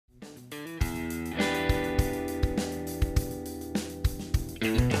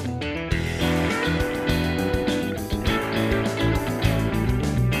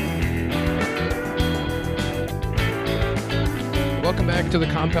to the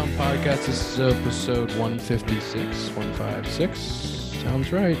Compound Podcast. This is episode 156. 156.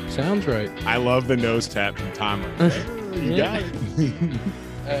 Sounds right. Sounds right. I love the nose tap from Tom. You got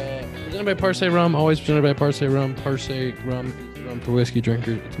it. Presented by Parse Rum. Always presented by Parse Rum. Parse Rum is rum for whiskey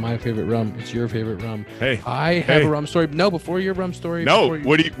drinkers. It's my favorite rum. It's your favorite rum. Hey. I have a rum story. No, before your rum story. No.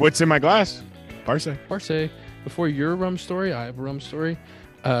 What's in my glass? Parse. Parse. Before your rum story, I have a rum story.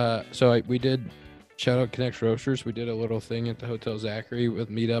 We did shout out Connect Roasters. We did a little thing at the Hotel Zachary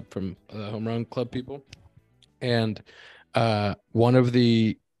with meetup from Home Run Club people. And one of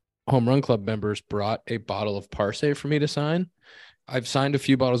the Home Run Club members brought a bottle of Parse for me to sign. I've signed a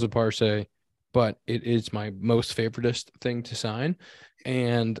few bottles of Parse, but it is my most favoritist thing to sign.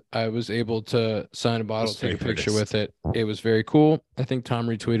 And I was able to sign a bottle, take a picture with it. It was very cool. I think Tom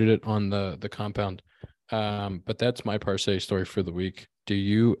retweeted it on the compound. But that's my Parse story for the week. Do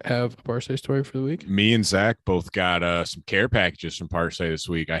you have a Parse story for the week? Me and Zack both got some care packages from Parse this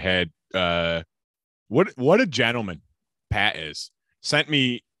week. I had what a gentleman Pat is. Sent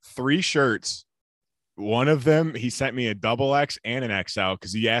me 3 shirts. One of them, he sent me a XXL and an XL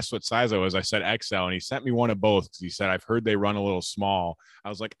because he asked what size I was. I said XL, and he sent me one of both because he said, I've heard they run a little small. I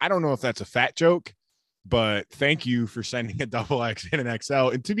was like, I don't know if that's a fat joke, but thank you for sending a XXL and an XL.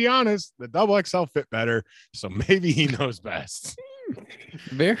 And to be honest, the XXL fit better, so maybe he knows best.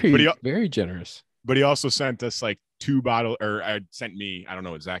 Very generous. But he also sent us like 2 bottles, or sent me, I don't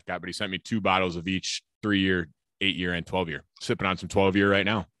know what Zack got, but he sent me 2 bottles of each 3-year, 8-year, and 12-year. Sipping on some 12-year right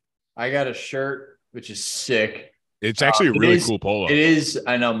now. I got a shirt, which is sick. It's actually a really cool polo. It is.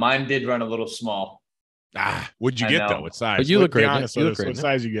 I know. Mine did run a little small. What'd you get though? What size? But you look great. Honest with us. What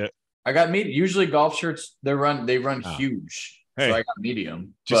size you get? I got medium. Usually golf shirts, they run huge. Hey, so I got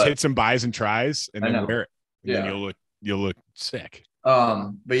medium. Just hit some buys and tries and then wear it. And then you'll look sick.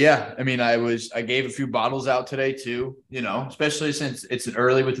 But yeah, I mean, I gave a few bottles out today too, especially since it's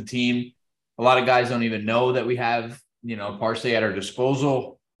early with the team. A lot of guys don't even know that we have, Parse at our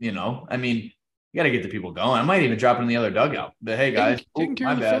disposal. I mean, you got to get the people going. I might even drop it in the other dugout. But hey, guys, taking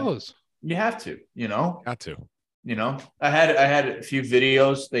care of the fellas. You have to, Got to. I had a few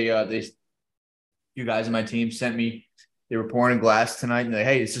videos. You guys on my team sent me. They were pouring a glass tonight, and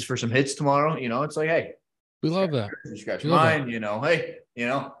hey, this is for some hits tomorrow. It's like, hey, we love that. You scratch mine, hey,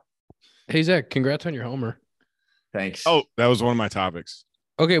 Hey, Zach, congrats on your homer. Thanks. Oh, that was one of my topics.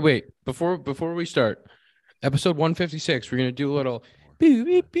 Okay, wait. Before we start, episode 156, we're gonna do a little beep,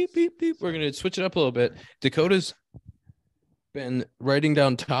 beep, beep, beep, beep. We're gonna switch it up a little bit. Dakota's been writing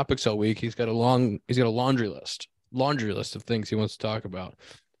down topics all week. He's got a laundry list of things he wants to talk about.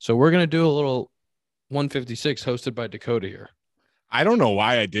 So we're gonna do a little 156 hosted by Dakota here. I don't know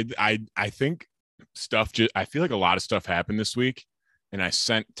why I did. I think I feel like a lot of stuff happened this week, and I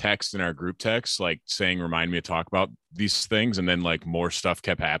sent text in our group text like saying remind me to talk about these things, and then like more stuff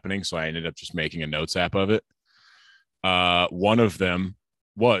kept happening, so I ended up just making a notes app of it. One of them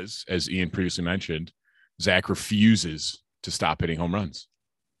was, as Ian previously mentioned, Zack refuses to stop hitting home runs.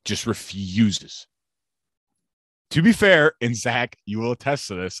 Just refuses. To be fair, and Zack, you will attest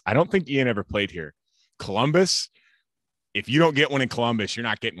to this, I don't think Ian ever played here. Columbus, if you don't get one in Columbus, you're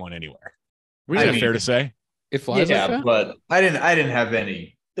not getting one anywhere. Is that fair to say? It flies like that? But I didn't have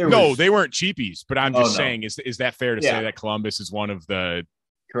any. They weren't cheapies, but I'm just saying, is that fair to say that Columbus is one of the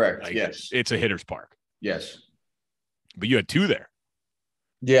correct? Yes. It's a hitter's park. Yes. But you had 2 there.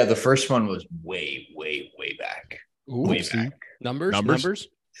 Yeah, the first one was way back. Ooh, way back. Numbers?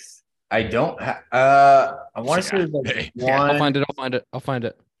 I don't I want to say like one. I'll find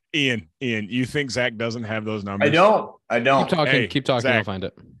it. Ian, you think Zack doesn't have those numbers? I don't. Keep talking. Zack, I'll find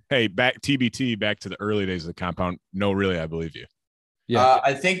it. Hey, back to the early days of the compound. No, really, I believe you. Yeah.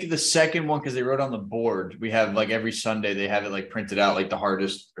 I think the second one, because they wrote on the board, we have like every Sunday they have it like printed out, like the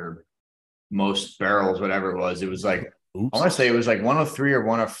hardest or most barrels, whatever it was. It was like, I want to say it was like 103 or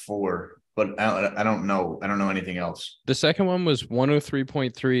 104, but I don't know. I don't know anything else. The second one was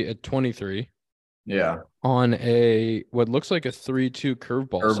 103.3 at 23. Yeah. On what looks like a 3-2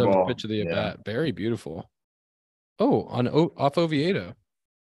 curveball, 7th pitch of the at bat. Very beautiful. Oh, off Oviedo.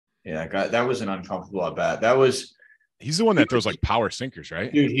 Yeah, that was an uncomfortable at bat. He's the one that throws like power sinkers,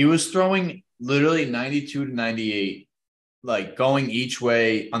 right? Dude, he was throwing literally 92 to 98, like going each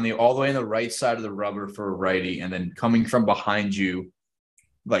way all the way on the right side of the rubber for a righty, and then coming from behind you,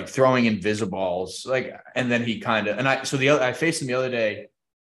 like throwing invisible balls. Like, and then he I faced him the other day.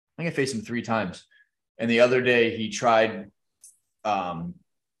 I think I faced him 3 times. And the other day he tried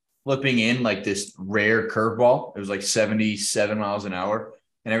flipping in like this rare curveball. It was like 77 miles an hour.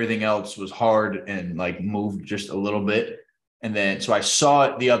 And everything else was hard and like moved just a little bit. And then, so I saw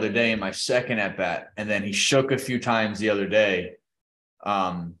it the other day in my second at bat, and then he shook a few times the other day.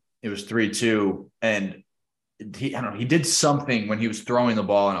 It was 3-2, and I don't know, he did something when he was throwing the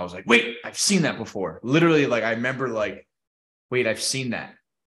ball, and I was like, wait, I've seen that before. Literally, like I remember, like, wait, I've seen that,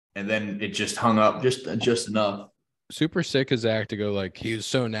 and then it just hung up just enough. Super sick of Zach to go like he was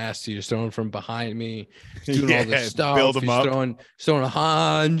so nasty, just throwing from behind me, he's doing all this stuff. Build him he's up. throwing a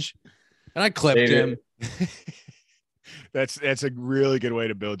hunch, and I clipped him. That's a really good way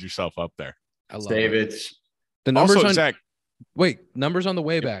to build yourself up there. I love Save it. The numbers Also, on Zach. numbers on the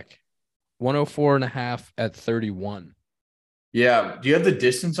way back. 104.5 at 31. Yeah. Do you have the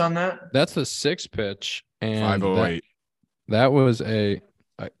distance on that? That's the 6 pitch, and 508. that was it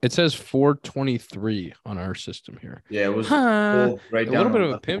says 423 on our system here. Yeah, it was right down a little bit of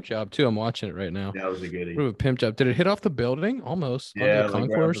a left. pimp job too. I'm watching it right now. That was a goodie. A bit of a pimp job. Did it hit off the building almost? Yeah, onto the like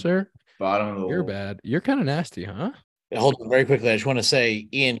concourse there. Bottom of the You're bad. You're kind of nasty, huh? Hold on very quickly. I just want to say,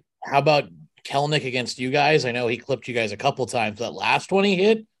 Ian, how about Kelnick against you guys? I know he clipped you guys a couple times. That last one he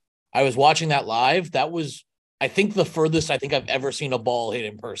hit, I was watching that live. That was, I think, the furthest I think I've ever seen a ball hit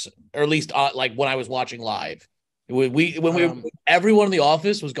in person, or at least like when I was watching live. Everyone in the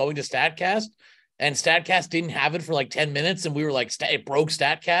office was going to Statcast, and Statcast didn't have it for like 10 minutes, and we were like, it broke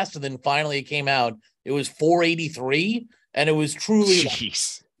Statcast, and then finally it came out. It was 483, and it was truly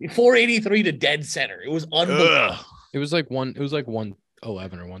like 483 to dead center. It was unbelievable. It was like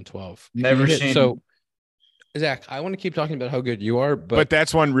 111 or 112. Never seen. So, Zach, I want to keep talking about how good you are, but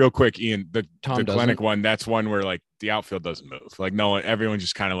that's one real quick, Ian. The clinic one, that's one where like the outfield doesn't move. Like everyone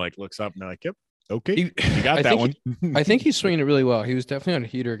just kind of like looks up and they're like, "Yep, okay, you got that one." I think he's swinging it really well. He was definitely on a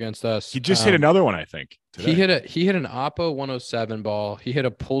heater against us. He just hit another one, I think. Today. He hit an Oppo 107 ball. He hit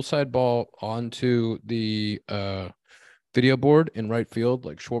a pull side ball onto the video board in right field,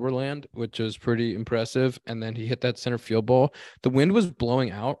 like Schwarberland, which was pretty impressive. And then he hit that center field ball. The wind was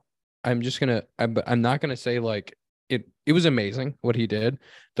blowing out. I'm not gonna say like it was amazing what he did.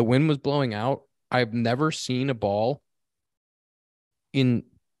 The wind was blowing out. I've never seen a ball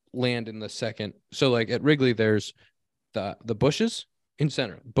land in the second. So like at Wrigley, there's the bushes in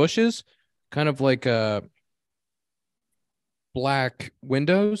center. Bushes, kind of like black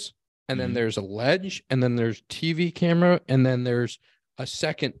windows. And then there's a ledge, and then there's TV camera, and then there's a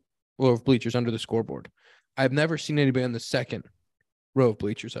second row of bleachers under the scoreboard. I've never seen anybody on the second row of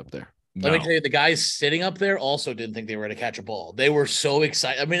bleachers up there. No. Let me tell you, the guys sitting up there also didn't think they were going to catch a ball. They were so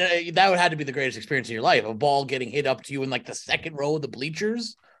excited. I mean, that would have to be the greatest experience of your life. A ball getting hit up to you in like the second row of the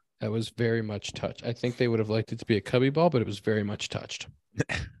bleachers. That was very much touched. I think they would have liked it to be a cubby ball, but it was very much touched.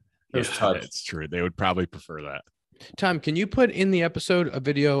 It's true. They would probably prefer that. Tom, can you put in the episode a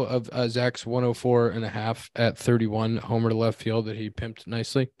video of Zach's 104.5 at 31 homer to left field that he pimped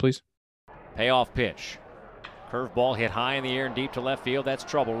nicely, please? Payoff pitch. Curveball hit high in the air and deep to left field. That's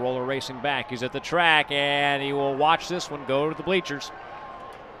trouble. Roller racing back. He's at the track, and he will watch this one go to the bleachers.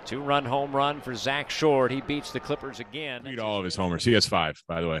 2-run home run for Zack Short. He beats the Clippers again. Read all of his homers. He has 5,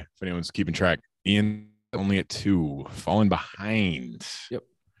 by the way, if anyone's keeping track. Ian only at 2, falling behind. Yep.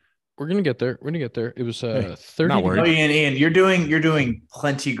 We're gonna get there. It was 30. Not worried. Oh, Ian, you're doing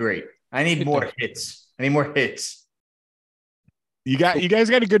plenty great. I need more hits. You guys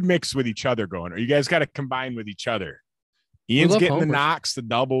got a good mix with each other going, or you guys got to combine with each other. Ian's getting the knocks, the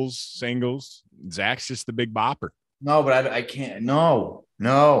doubles, singles. Zach's just the big bopper. No, but I can't. No.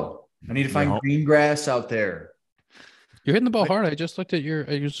 I need to find green grass out there. You're hitting the ball hard. I just looked at your.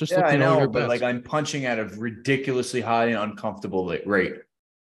 I was just looking I know, at your but bets. like I'm punching at a ridiculously high and uncomfortable rate.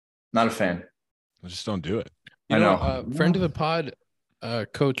 Not a fan. I just don't do it. I know. Friend of the pod,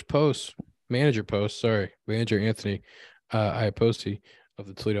 Coach Post, Manager Anthony, Posty of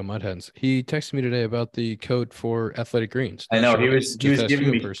the Toledo Mud Hens. He texted me today about the code for athletic greens. I know he was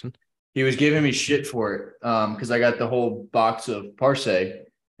giving me person. He was giving me shit for it because I got the whole box of Parse,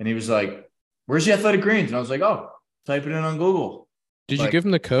 and he was like, "Where's the athletic greens?" And I was like, "Oh, type it in on Google." Did you give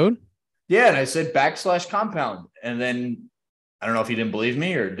him the code? Yeah, and I said /compound, and then I don't know if he didn't believe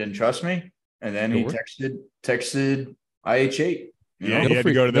me or didn't trust me, and then he texted IH8. Yeah, he had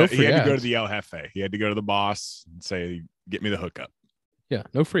to go to the El Jefe. He had to go to the boss and say, "Get me the hookup." Yeah,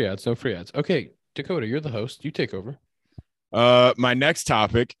 no free ads. Okay, Dakota, you're the host. You take over. My next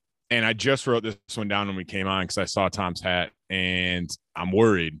topic, and I just wrote this one down when we came on because I saw Tom's hat, and I'm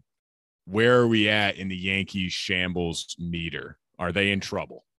worried. Where are we at in the Yankees shambles meter? Are they in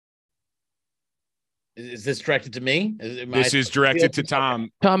trouble? Is this directed to me? This is directed to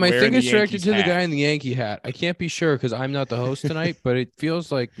Tom. Tom, I think it's directed to the guy in the Yankee hat. I can't be sure because I'm not the host tonight, but it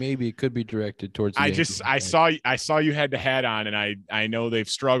feels like maybe it could be directed towards. I saw you had the hat on, and I know they've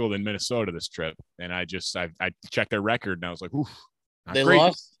struggled in Minnesota this trip, and I checked their record, and I was like, oof, Not They great.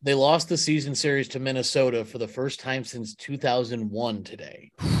 lost the season series to Minnesota for the first time since 2001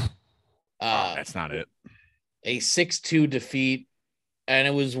 today. That's not it. A 6-2 defeat, and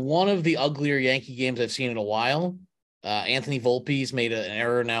it was one of the uglier Yankee games I've seen in a while. Anthony Volpe's made an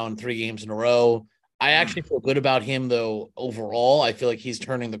error now in 3 games in a row. I actually feel good about him, though, overall. I feel like he's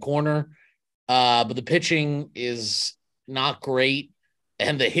turning the corner. But the pitching is not great,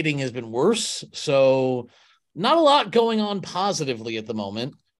 and the hitting has been worse. So not a lot going on positively at the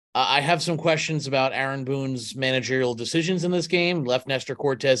moment. I have some questions about Aaron Boone's managerial decisions in this game. Left Nestor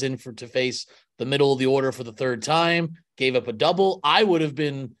Cortez in to face the middle of the order for the 3rd time. Gave up a double. I would have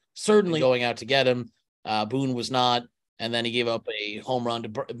been certainly going out to get him. Boone was not. And then he gave up a home run to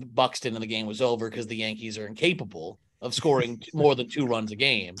Buxton, and the game was over because the Yankees are incapable of scoring more than 2 runs a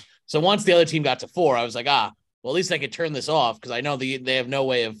game. So once the other team got to 4, I was like, well, at least I could turn this off because I know they have no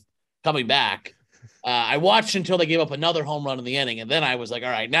way of coming back. I watched until they gave up another home run in the inning, and then I was like, all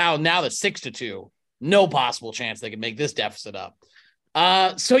right, now that's 6-2. No possible chance they can make this deficit up.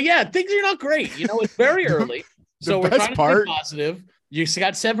 So yeah, things are not great. It's very early. So we're trying to stay positive. You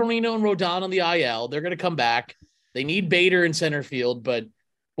got Severino and Rodon on the IL. They're going to come back. They need Bader in center field, but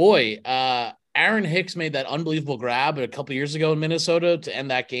boy, Aaron Hicks made that unbelievable grab a couple years ago in Minnesota to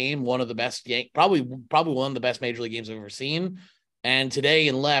end that game. One of the best, probably one of the best major league games I've ever seen. And today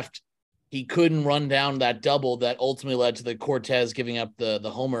in left, he couldn't run down that double that ultimately led to the Cortez giving up the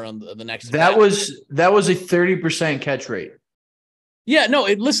homer on the next. That was a 30% catch rate. Yeah, no,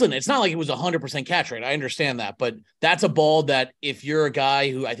 listen, it's not like it was 100% catch rate. I understand that, but that's a ball that if you're a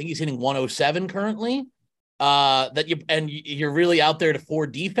guy who I think he's hitting 107 currently, you're really out there for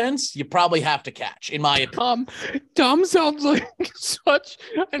defense, you probably have to catch, in my opinion. Tom sounds like such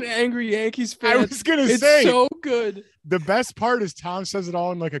an angry Yankees fan. I was gonna say, it's so good. The best part is Tom says it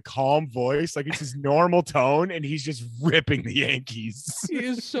all in like a calm voice, like it's his normal tone, and he's just ripping the Yankees. He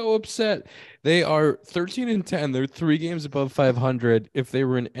is so upset. They are 13-10. They're 3 games above 500. If they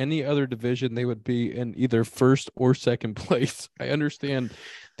were in any other division, they would be in either first or second place. I understand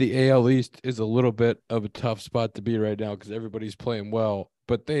the AL East is a little bit of a tough spot to be right now because everybody's playing well,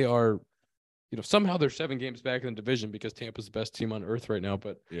 but they are, somehow they're 7 games back in the division because Tampa's the best team on earth right now.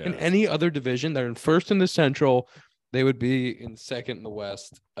 But in any other division, they're in first in the Central. They would be in second in the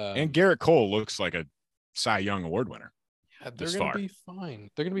West. And Garrett Cole looks like a Cy Young Award winner. Yeah, they're going to be fine.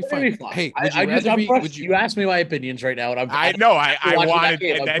 They're going to be fine. Hey, you asked me my opinions right now. And I know. I wanted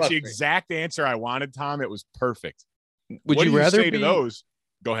that's the exact answer I wanted, Tom. It was perfect. Would you rather say to those?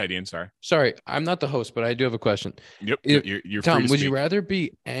 Go ahead, Ian. Sorry, I'm not the host, but I do have a question. Yep. You're Tom, free to would speak. you rather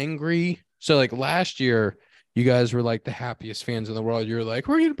be angry? So like last year, you guys were like the happiest fans in the world. You were like,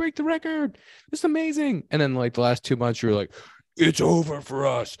 we're going to break the record. It's amazing. And then like the last 2 months, you were like, it's over for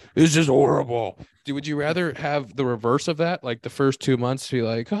us. This is horrible. Would you rather have the reverse of that? Like the first 2 months be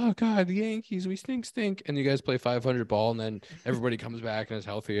like, oh God, the Yankees, we stink. And you guys play 500 ball and then everybody comes back and is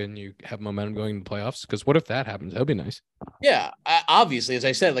healthy and you have momentum going into the playoffs. Because what if that happens? That'd be nice. Yeah. Obviously, as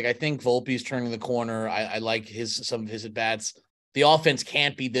I said, like I think Volpe's turning the corner. I like some of his at-bats. The offense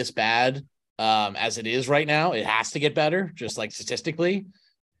can't be this bad as it is right now. It has to get better, just like statistically.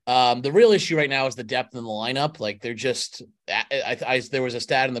 The real issue right now is the depth in the lineup. Like they're just, there was a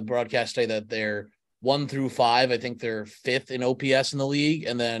stat in the broadcast today that they're 1 through 5. I think they're 5th in OPS in the league.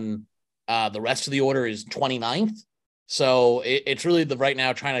 And then the rest of the order is 29th. So it's really right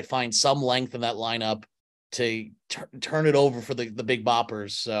now trying to find some length in that lineup to turn it over for the big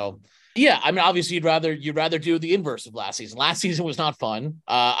boppers. So yeah, I mean, obviously you'd rather do the inverse of last season. Last season was not fun.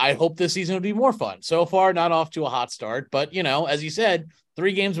 I hope this season would be more fun. So far, not off to a hot start, but as you said,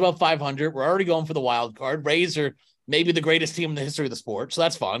 3 games above 500. We're already going for the wild card. Rays are maybe the greatest team in the history of the sport. So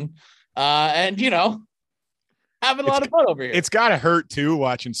that's fun. And having a lot of fun over here. It's got to hurt too,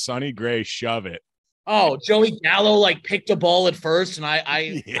 watching Sonny Gray shove it. Oh, Joey Gallo picked a ball at first, and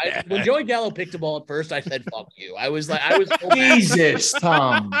when Joey Gallo picked a ball at first, I said, "Fuck you." I was Jesus,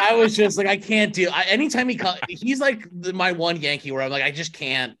 Tom. I was just like, I can't deal. Anytime he's like my one Yankee where I'm like, I just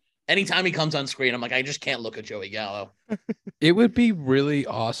can't. Anytime he comes on screen, I'm like, I just can't look at Joey Gallo. It would be really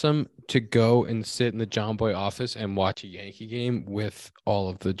awesome to go and sit in the John Boy office and watch a Yankee game with all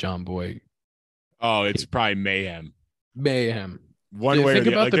of the John Boy. Oh, it's probably mayhem. One way or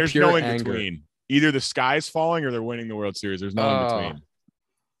the other. There's no in between. Either the sky's falling or they're winning the World Series. There's no in between.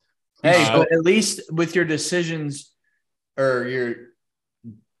 Hey, but at least with your decisions or your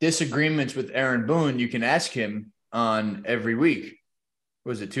disagreements with Aaron Boone, you can ask him on every week.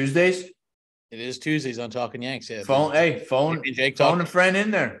 Was it Tuesdays? It is Tuesdays on Talking Yanks. Yeah. Phone a friend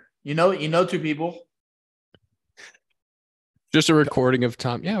in there. You know 2 people. Just a recording of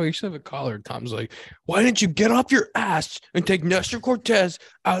Tom. Yeah, we should have a caller. Tom's like, why didn't you get off your ass and take Nestor Cortez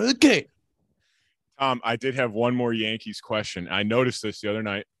out of the game? I did have one more Yankees question. I noticed this the other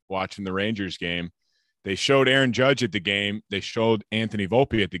night watching the Rangers game. They showed Aaron Judge at the game. They showed Anthony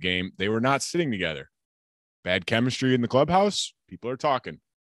Volpe at the game. They were not sitting together. Bad chemistry in the clubhouse. People are talking.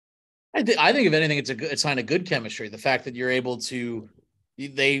 I think if anything, it's a sign of good chemistry. The fact that you're able to,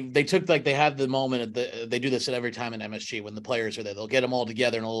 they took like they had the moment they do this at every time in MSG when the players are there. They'll get them all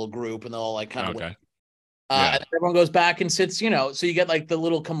together in a little group and they'll all like kind of wait. And everyone goes back and sits, so you get like the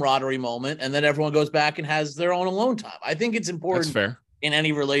little camaraderie moment, and then everyone goes back and has their own alone time. I think it's important. That's fair. In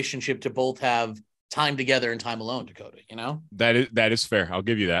any relationship to both have time together and time alone, Dakota. That is fair. I'll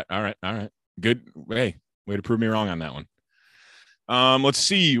give you that. All right. Good. Hey, way to prove me wrong on that one. Let's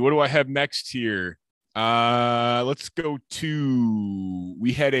see. What do I have next here? Let's go to,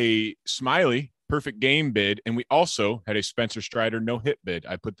 we had a Smiley perfect game bid, and we also had a Spencer Strider no-hit bid.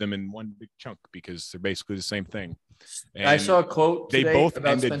 I put them in one big chunk because they're basically the same thing. And I saw a quote today. They both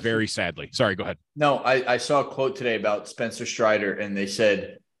ended very sadly. Sorry, go ahead. No, I saw a quote today about Spencer Strider, and they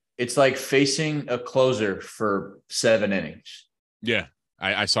said it's like facing a closer for 7 innings. Yeah,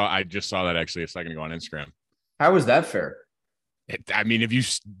 I just saw that actually a second ago on Instagram. How is that fair? I mean, if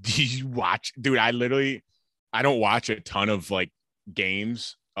you watch, dude, I don't watch a ton of like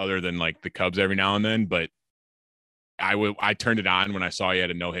games other than like the Cubs every now and then, but I turned it on when I saw he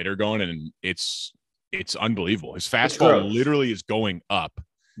had a no-hitter going, and it's unbelievable. His fastball literally is going up,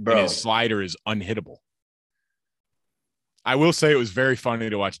 and his slider is unhittable. I will say it was very funny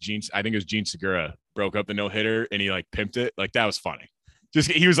to watch I think it was Gene Segura broke up the no-hitter and he like pimped it. Like that was funny.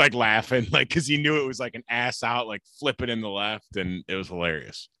 He was like laughing, like, cause he knew it was like an ass out, like flipping in the left. And it was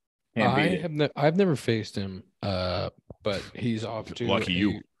hilarious. I've never faced him. But he's off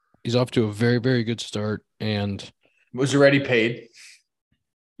to He's off to a very, very good start and was already paid.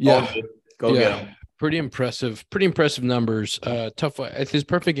 Yeah. Go get him. Pretty impressive numbers. Tough. His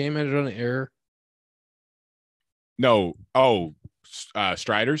perfect game ended on an error. No.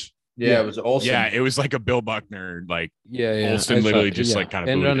 Striders. Yeah, it was Olsen. Yeah, it was like a Bill Buckner, like Olsen like kind of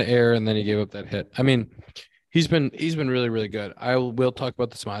ended on an error, and then he gave up that hit. I mean, he's been really, really good. I will talk about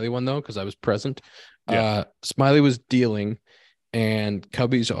the Smiley one though, because I was present. Yeah. Smiley was dealing, and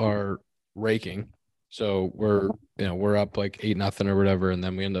Cubbies are raking. So we're up like 8-0 or whatever, and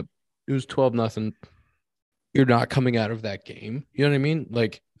then we end up it was 12-0. You're not coming out of that game. You know what I mean?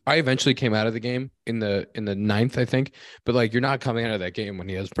 Like I eventually came out of the game in the ninth, I think, but like you're not coming out of that game when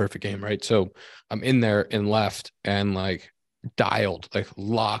he has a perfect game, right? So I'm in there in left and like dialed, like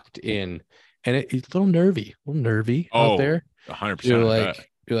locked in, and he's a little nervy out there. 100%. You're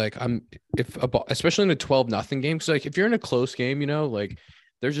like if a ball, especially in a 12-0 game, because like if you're in a close game, like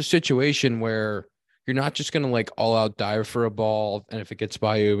there's a situation where you're not just gonna like all out dive for a ball, and if it gets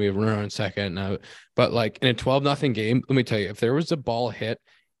by you, we have a runner on second. But like in a 12-0 game, let me tell you, if there was a ball hit,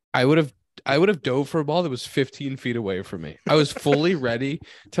 I would have dove for a ball that was 15 feet away from me. I was fully ready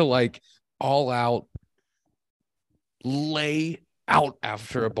to like all out lay out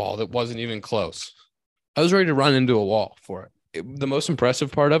after a ball that wasn't even close. I was ready to run into a wall for it. The most impressive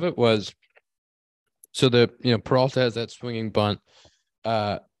part of it was, so Peralta has that swinging bunt,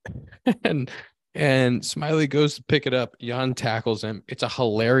 and Smiley goes to pick it up. Jan tackles him. It's a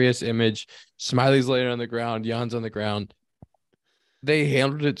hilarious image. Smiley's laying on the ground. Jan's on the ground. They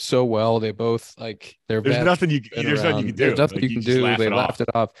handled it so well. They both there's nothing you can do. There's nothing you can do. They laughed it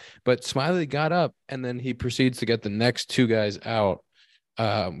off. But Smiley got up, and then he proceeds to get the next two guys out,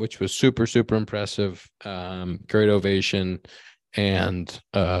 which was super, super impressive. Great ovation, and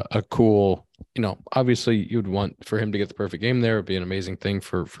a cool. Obviously you'd want for him to get the perfect game there. It'd be an amazing thing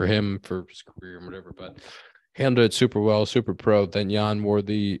for him, for his career and whatever. But handled it super well, super pro. Then Jan wore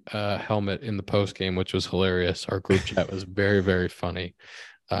the helmet in the post game, which was hilarious. Our group chat was very, very funny,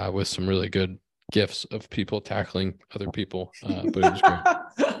 with some really good gifs of people tackling other people. But it was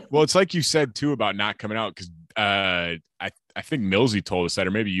great. Well, it's like you said too about not coming out, because I think Millsy told us that,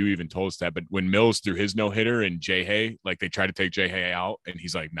 or maybe you even told us that. But when Mills threw his no hitter and Jay Hay, like they tried to take Jay Hay out, and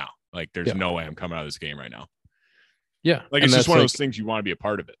he's like, no, like there's no way I'm coming out of this game right now. Yeah, like it's just one of those things you want to be a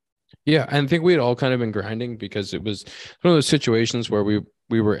part of it. Yeah, and I think we had all kind of been grinding, because it was one of those situations where we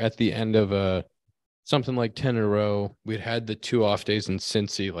were at the end of something like 10 in a row. We'd had the 2 off days in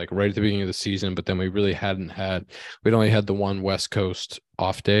Cincy, like right at the beginning of the season, but then we really we'd only had the one West Coast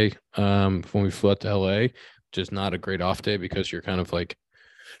off day when we flew out to LA, which is not a great off day because you're kind of like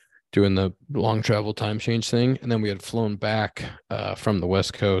doing the long travel time change thing. And then we had flown back from the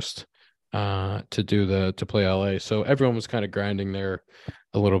West Coast to play LA. So everyone was kind of grinding their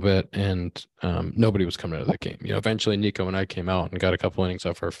a little bit, and nobody was coming out of that game. Eventually Nico and I came out and got a couple innings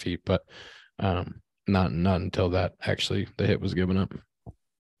off our feet, but not until that actually the hit was given up.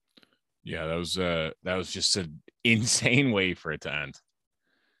 Yeah, that was just an insane way for it to end.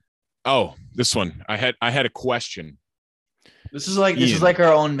 Oh, this one. I had a question. This is like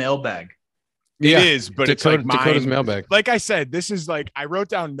our own mailbag. It is, but it's like Dakota's mine. mailbag. Like I said, this is like I wrote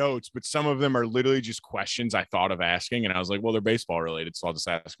down notes, but some of them are literally just questions I thought of asking, and I was like, well, they're baseball related, so I'll just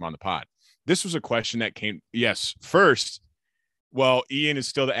ask them on the pod. This was a question that came. Yes, first. Well, Ian is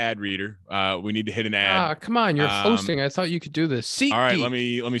still the ad reader. We need to hit an ad. Come on, you're hosting. I thought you could do this. SeatGeek. All right, let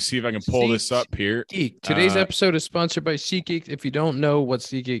me see if I can pull this up here. SeatGeek. Today's episode is sponsored by SeatGeek. If you don't know what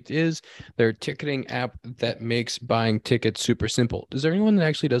SeatGeek is, they're a ticketing app that makes buying tickets super simple. Is there anyone that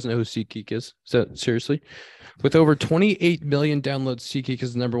actually doesn't know who SeatGeek is? Seriously? With over 28 million downloads, SeatGeek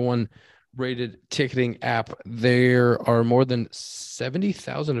is the number one rated ticketing app. There are more than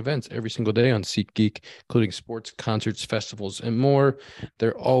 70,000 events every single day on SeatGeek, including sports, concerts, festivals, and more. They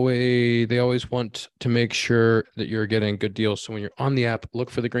always want to make sure that you're getting good deals. So when you're on the app, look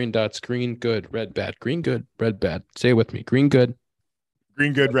for the green dots: green, good, red, bad. Green, good, red, bad. Say it with me: green, good,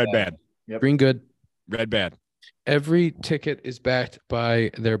 red, bad. Yep. Green, good, red, bad. Every ticket is backed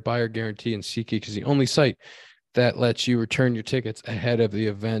by their buyer guarantee, and SeatGeek is the only site that lets you return your tickets ahead of the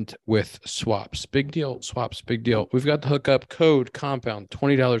event with swaps. Big deal, swaps, big deal. We've got the hookup code compound,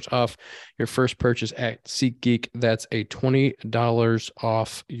 $20 off your first purchase at SeatGeek. That's a $20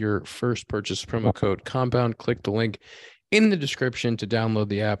 off your first purchase. Promo code compound. Click the link in the description to download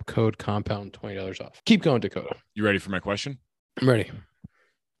the app. Code compound, $20 off. Keep going, Dakota. You ready for my question? I'm ready.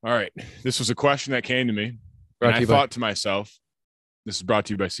 All right. This was a question that came to me. And I thought to myself, this is brought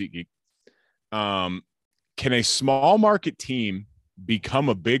to you by SeatGeek. Can a small market team become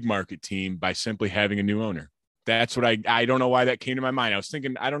a big market team by simply having a new owner? That's what I don't know why that came to my mind. I was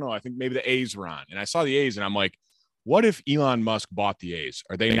thinking, I don't know. I think maybe the A's were on, and I saw the A's and I'm like, what if Elon Musk bought the A's?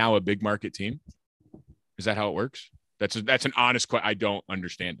 Are they now a big market team? Is that how it works? That's an honest question. I don't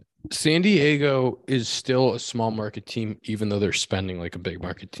understand it. San Diego is still a small market team, even though they're spending like a big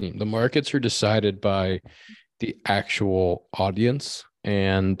market team. The markets are decided by the actual audience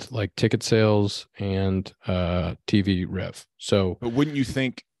and like ticket sales and TV rev. So, but wouldn't you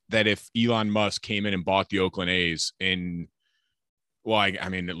think that if Elon Musk came in and bought the Oakland A's I mean,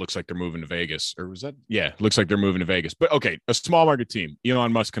 it looks like they're moving to Vegas, or was that? Yeah, it looks like they're moving to Vegas. But okay, a small market team,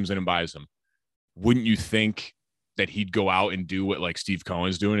 Elon Musk comes in and buys them. Wouldn't you think that he'd go out and do what like Steve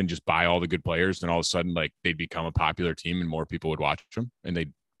Cohen's doing and just buy all the good players, and all of a sudden like they'd become a popular team and more people would watch them and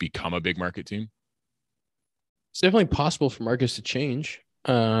they'd become a big market team? It's definitely possible for markets to change.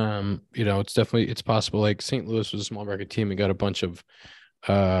 It's possible. Like St. Louis was a small market team and got a bunch of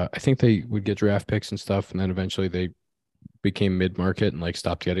I think they would get draft picks and stuff, and then eventually they became mid-market and like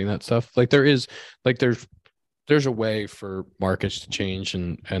stopped getting that stuff. Like there's a way for markets to change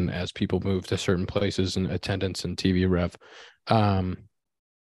and as people move to certain places and attendance and TV rev.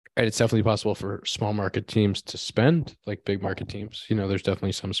 And it's definitely possible for small market teams to spend like big market teams. There's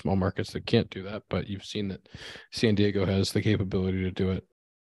definitely some small markets that can't do that, but you've seen that San Diego has the capability to do it.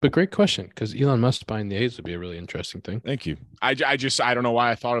 But great question, because Elon Musk buying the A's would be a really interesting thing. Thank you. I don't know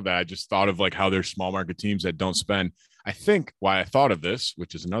why I thought of that. I just thought of like how there's small market teams that don't spend. I think why I thought of this,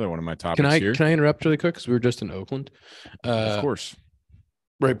 which is another one of my topics here. Can I interrupt really quick? Because we were just in Oakland. Of course.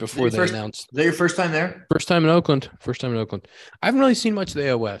 Right before they announced. Is that your first time there? First time in Oakland. I haven't really seen much of the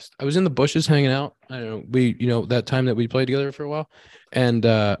AL West. I was in the bushes hanging out. I don't know. That time that we played together for a while. And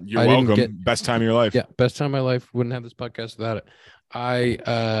you're welcome. Best time of your life. Yeah, best time of my life. Wouldn't have this podcast without it.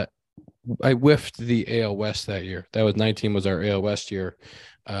 I whiffed the AL West that year. That was 19 was our AL West year.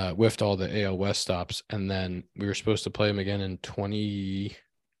 Whiffed all the AL West stops, and then we were supposed to play them again in 21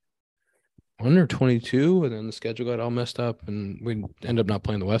 or 22, and then the schedule got all messed up, and we ended up not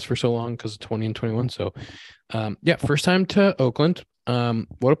playing the West for so long because of 20 and 21. So, first time to Oakland.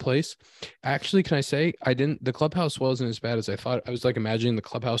 What a place. Actually, can I say the clubhouse wasn't as bad as I thought. I was like imagining the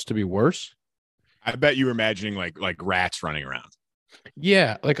clubhouse to be worse. I bet you were imagining like rats running around.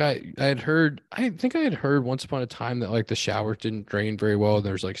 Yeah, like I think I had heard once upon a time that like the shower didn't drain very well. And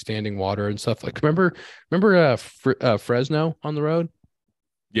there's like standing water and stuff. Like remember Fresno on the road?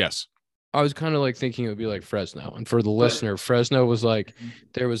 Yes. I was kind of like thinking it would be like Fresno. And for the listener, Fresno was like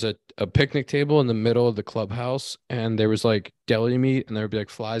there was a picnic table in the middle of the clubhouse, and there was like deli meat, and there would be like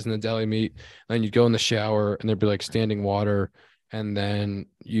flies in the deli meat. And then you'd go in the shower and there'd be like standing water. And then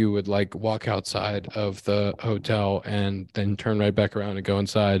you would like walk outside of the hotel and then turn right back around and go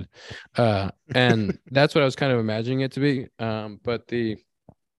inside. And that's what I was kind of imagining it to be. But the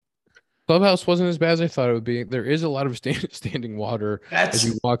Clubhouse wasn't as bad as I thought it would be. There is a lot of standing water as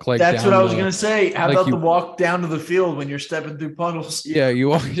you walk That's down what I was gonna say. How like about you- the walk down to the field when you're stepping through puddles? Yeah, you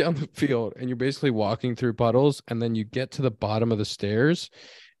walk down the field and you're basically walking through puddles, and then you get to the bottom of the stairs,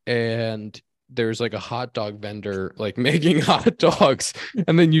 and there's like a hot dog vendor like making hot dogs,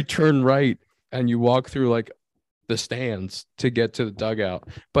 and then you turn right and you walk through like the stands to get to the dugout.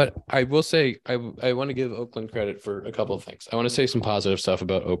 But I will say I want to give Oakland credit for a couple of things. I want to say some positive stuff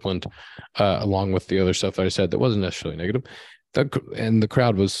about Oakland, along with the other stuff that I said that wasn't necessarily negative. The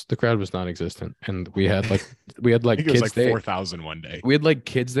crowd was non-existent, and we had like I think it was kids like day. 4,000 one day. We had like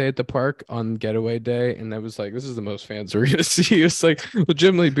kids day at the park on getaway day, and I was like, this is the most fans we're gonna see. It's like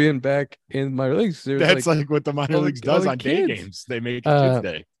legitimately being back in minor leagues. That's like what the minor leagues does on day games. They make it kids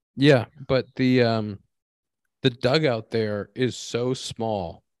day. Yeah, but the dugout there is so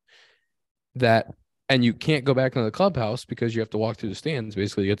small that, and you can't go back into the clubhouse because you have to walk through the stands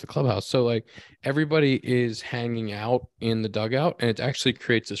basically to get to the clubhouse. So like everybody is hanging out in the dugout, and it actually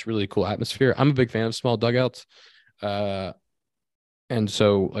creates this really cool atmosphere. I'm a big fan of small dugouts. And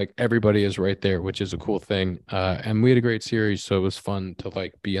so like everybody is right there, which is a cool thing. And we had a great series, so it was fun to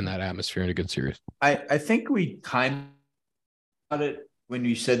like be in that atmosphere in a good series. I think we kind of got it when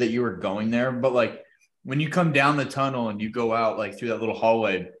you said that you were going there, but like when you come down the tunnel and you go out like through that little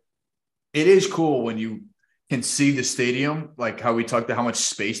hallway, it is cool when you can see the stadium, like how we talked about how much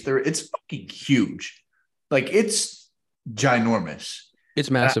space there. It's fucking huge. Like it's ginormous. It's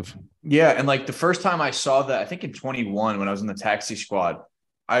massive. Yeah. And like the first time I saw that, I think in 21, when I was in the taxi squad,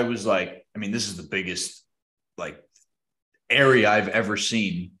 I was like, I mean, this is the biggest like area I've ever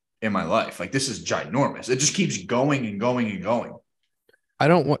seen in my life. Like this is ginormous. It just keeps going and going and going. I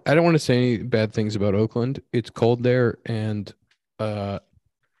don't want to say any bad things about Oakland. It's cold there, and I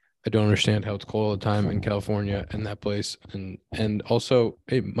don't understand how it's cold all the time in California and that place. And also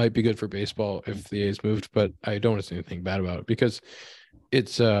it might be good for baseball if the A's moved, but I don't want to say anything bad about it because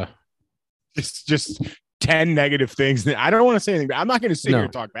it's just 10 negative things. I don't want to say anything. I'm not going to sit here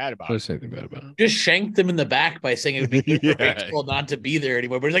and talk bad about I don't it. say anything bad about it. Just shanked them in the back by saying it would be good for Yeah. baseball not to be there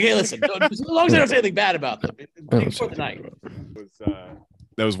anymore. But he's like, hey, listen, as long as I don't say anything bad about them, I it's don't big say for the anything night. bad about it.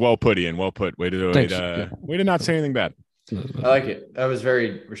 That was well put, Ian. Well put. Way Thanks. to not say anything bad. I like it. That was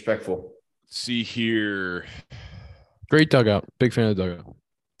very respectful. See here. Great dugout. Big fan of the dugout.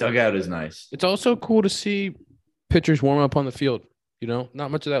 Dugout is nice. It's also cool to see pitchers warm up on the field. You know, not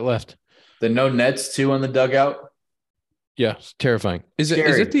much of that left. The no nets too on the dugout. Yeah, it's terrifying. Is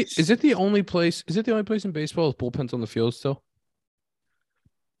Scary. it the only place in baseball with bullpens on the field still?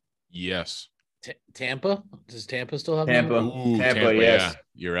 Yes. Tampa? Does Tampa still have Tampa. one? Ooh, Tampa, yes. Yeah,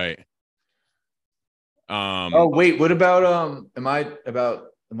 you're right. Oh wait, what about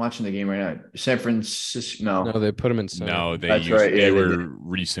I'm watching the game right now. San Francisco. No, they put them in center. No, That's right. Yeah, they they were did.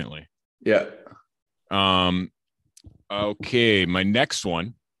 recently. Yeah. Okay, my next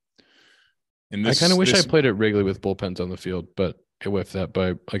one. And I kind of wish I played at Wrigley with bullpens on the field, but it whiffed that by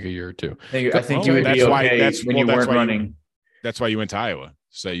like a year or two. I think Oh, you would that's be why- okay that's- when well, you that's weren't why you- running. That's why you went to Iowa,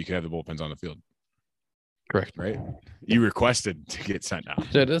 so you could have the bullpens on the field, Correct. right? You requested to get sent out.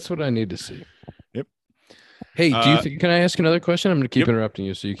 Yeah, that's what I need to see. Yep. Hey, do you think? Can I ask another question? I'm going to keep Yep. interrupting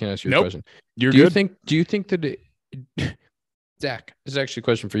you, so you can ask your Nope. question. You're Do good. you think that Zach? This is actually a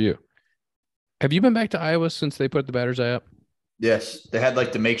question for you. Have you been back to Iowa since they put the batter's eye up? Yes, they had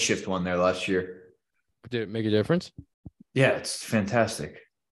like the makeshift one there last year. Did it make a difference? Yeah, it's fantastic.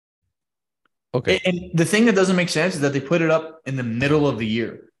 Okay. And the thing that doesn't make sense is that they put it up in the middle of the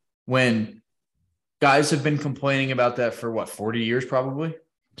year when guys have been complaining about that for what, 40 years probably.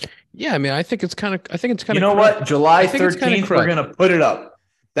 Yeah, I mean, I think it's kind of. You know what? July I think it's kinda 13th, we're crud. gonna put it up. I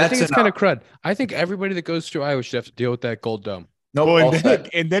That's think it's kind of crud. I think everybody that goes through Iowa should have to deal with that gold dome. Nope, Well, all and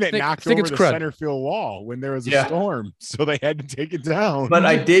set. then it Think- knocked think over it's the crud. center field wall when there was a Yeah. storm, so they had to take it down. But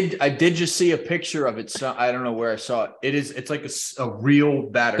I did just see a picture of it. So I don't know where I saw it. It's like a real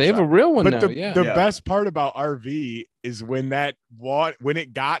batter. They have a real one now. But Yeah. the Yeah. best part about RV is when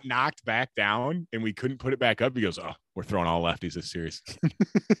it got knocked back down and we couldn't put it back up, he goes, "Oh, we're throwing all lefties this series,"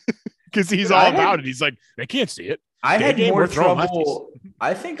 because he's Dude, all I had- about it. He's like, they can't see it. I had Day game, more we're throwing trouble.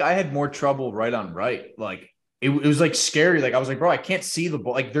 I think I had more trouble right on right. Like it was like scary. Like I was like, bro, I can't see the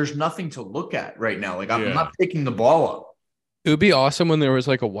ball. Like there's nothing to look at right now. Like I'm Yeah. not picking the ball up. It would be awesome when there was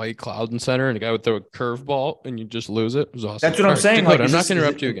like a white cloud in center and a guy would throw a curveball and you just lose it. It was awesome. That's what I'm All right, saying, Dakota, like, I'm is not this- going to is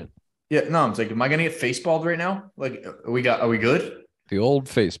interrupt it- you again. Yeah, no, I'm like, am I gonna get face-balled right now? Like, are we good? The old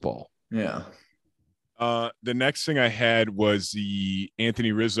face ball. Yeah. The next thing I had was the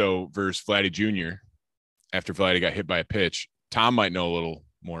Anthony Rizzo versus Vladdy Jr. after Vladdy got hit by a pitch. Tom might know a little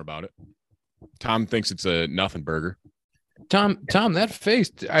more about it. Tom thinks it's a nothing burger. Tom, that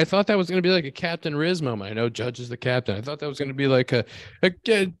face, I thought that was going to be like a Captain Riz moment. I know Judge is the captain. I thought that was going to be like a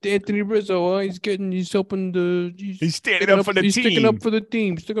Anthony Rizzo. He's hoping to, He's standing up for the he's team. sticking up for the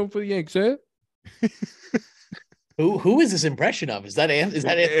team, sticking up for the Yanks, eh? Who is this impression of? Is that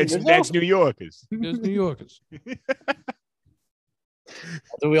Anthony Rizzo? That's New Yorkers. There's New Yorkers. That's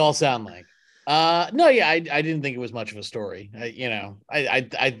what we all sound like. No, yeah, I didn't think it was much of a story.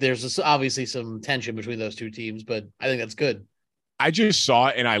 There's obviously some tension between those two teams, but I think that's good. I just saw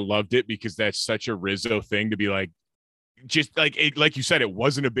it and I loved it because that's such a Rizzo thing to be like, just like it, like you said, it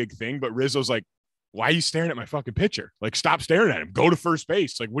wasn't a big thing, but Rizzo's like, why are you staring at my fucking pitcher? Like, stop staring at him. Go to first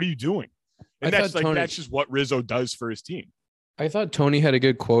base. Like, what are you doing? And that's like, that's just what Rizzo does for his team. I thought Tony had a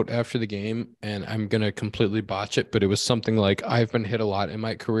good quote after the game, and I'm going to completely botch it, but it was something like, I've been hit a lot in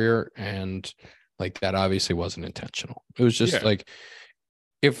my career, and like that obviously wasn't intentional. It was just like,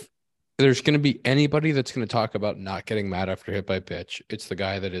 if there's going to be anybody that's going to talk about not getting mad after hit by pitch, it's the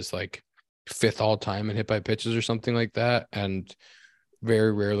guy that is like 5th all time in hit by pitches or something like that, and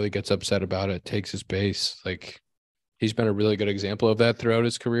very rarely gets upset about it, takes his base. Like, he's been a really good example of that throughout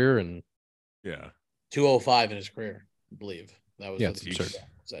his career. And 205 in his career, I believe. That was absurd.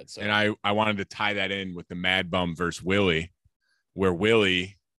 Said, so. And I wanted to tie that in with the Mad Bum versus Willie, where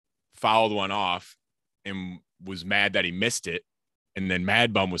Willie fouled one off and was mad that he missed it. And then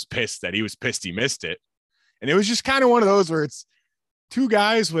Mad Bum was pissed that he missed it. And it was just kind of one of those where it's two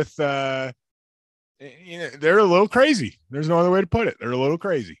guys with, they're a little crazy. There's no other way to put it. They're a little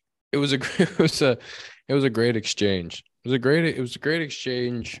crazy. It was a great exchange. It was a great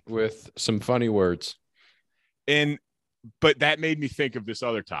exchange with some funny words. But that made me think of this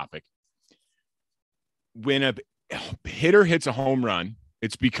other topic. When a hitter hits a home run,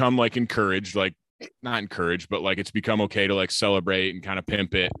 it's become like encouraged, like not encouraged, but like it's become okay to like celebrate and kind of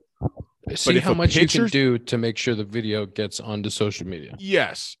pimp it. See how much you can do to make sure the video gets onto social media.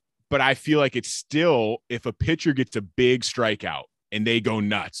 Yes, but I feel like it's still, if a pitcher gets a big strikeout and they go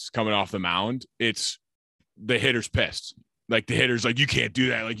nuts coming off the mound, it's the hitter's pissed. Like the hitter's like, you can't do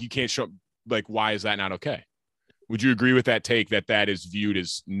that. Like you can't show, like, why is that not okay? Would you agree with that take that is viewed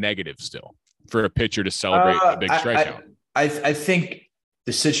as negative still for a pitcher to celebrate a big strikeout? I think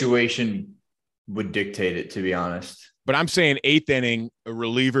the situation would dictate it, to be honest. But I'm saying 8th inning, a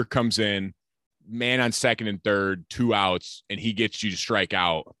reliever comes in, man on 2nd and 3rd, 2 outs, and he gets you to strike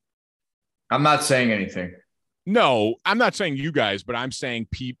out. I'm not saying anything. No, I'm not saying you guys, but I'm saying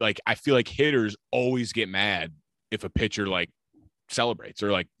I feel like hitters always get mad if a pitcher like celebrates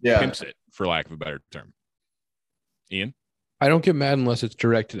or like pimps it, for lack of a better term. Ian? I don't get mad unless it's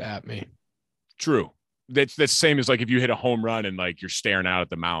directed at me. True. That's the same as like if you hit a home run and like you're staring out at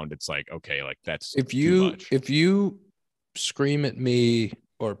the mound, it's like, okay, like that's too much. If you scream at me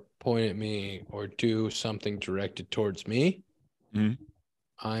or point at me or do something directed towards me,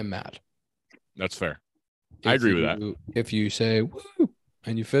 I'm mad. That's fair. I agree with that. If you say woo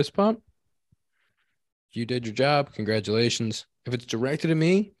and you fist bump, you did your job. Congratulations. If it's directed at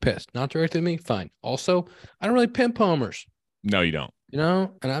me, pissed. Not directed at me, fine. Also, I don't really pimp homers. No, you don't.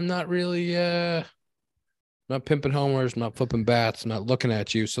 And I'm not really not pimping homers, I'm not flipping bats, I'm not looking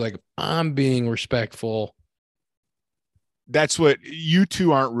at you. So like, I'm being respectful. That's what you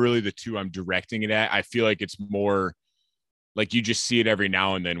two aren't really the two I'm directing it at. I feel like it's more like you just see it every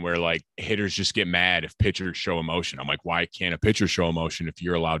now and then where like hitters just get mad if pitchers show emotion. I'm like, why can't a pitcher show emotion if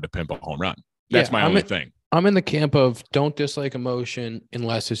you're allowed to pimp a home run? That's my only thing. I'm in the camp of don't dislike emotion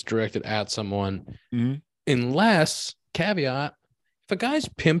unless it's directed at someone. Mm-hmm. Unless, caveat, if a guy's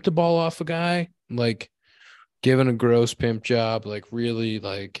pimped a ball off a guy, like giving a gross pimp job, like really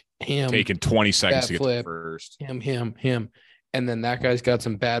like him taking 20 seconds to get to first. Him. And then that guy's got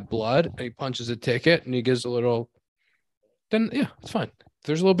some bad blood and he punches a ticket and he gives a little, then yeah, it's fine. If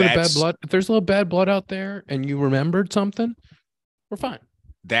there's a little bit of bad blood, if there's a little bad blood out there and you remembered something, we're fine.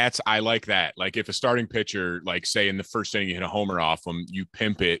 I like that. Like if a starting pitcher, like say in the first inning, you hit a homer off him, you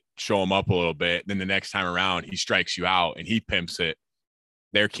pimp it, show him up a little bit. Then the next time around, he strikes you out and he pimps it.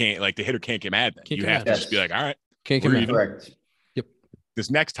 The hitter can't get mad. Then you have to just be like, all right, can't get mad. Correct. Yep. This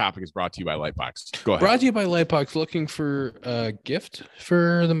next topic is brought to you by Lightbox. Go ahead. Brought to you by Lightbox. Looking for a gift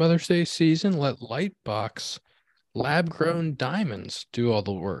for the Mother's Day season? Let Lightbox lab-grown diamonds do all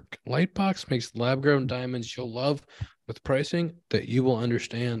the work. Lightbox makes lab-grown diamonds you'll love with pricing that you will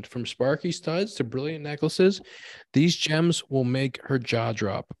understand. From sparky studs to brilliant necklaces, these gems will make her jaw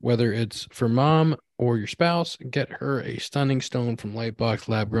drop. Whether it's for mom or your spouse, get her a stunning stone from Lightbox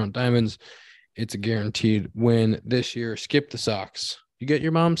lab-grown diamonds. It's a guaranteed win this year. Skip the socks. You get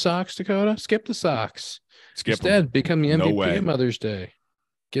your mom's socks, Dakota? Skip the socks. Skip Instead, them. become the MVP way. of Mother's Day.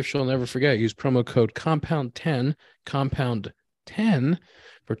 gift you'll never forget. Use promo code compound10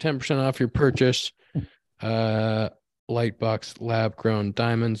 for 10% off your purchase. Lightbox lab grown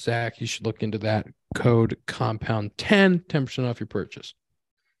diamonds. Zach, you should look into that. Code compound10, 10% off your purchase.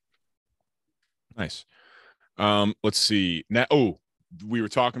 Nice. Let's see. Now, we were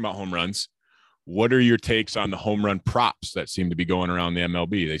talking about home runs. What are your takes on the home run props that seem to be going around the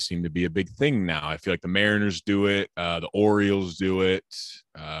MLB? They seem to be a big thing now. I feel like the Mariners do it. The Orioles do it.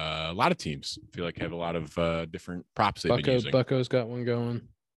 A lot of teams I feel like have a lot of different props they've been using. Bucco's got one going.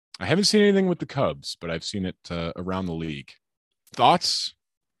 I haven't seen anything with the Cubs, but I've seen it around the league. Thoughts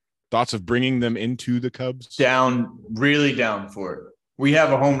of bringing them into the Cubs? Really down for it. We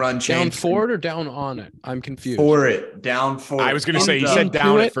have a home run chain. Down for it or down on it? I'm confused. For it. Down for it. I was going to say, you said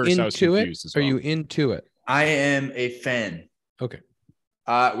down at first. I was confused as well. Are you into it? I am a fan. Okay.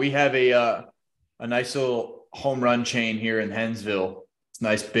 We have a nice little home run chain here in Hensville. It's a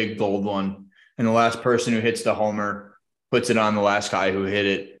nice big gold one. And the last person who hits the homer puts it on the last guy who hit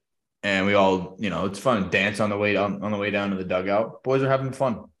it. And we all, it's fun. Dance on the way down to the dugout. Boys are having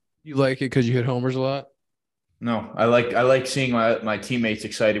fun. You like it because you hit homers a lot? No, I like seeing my teammates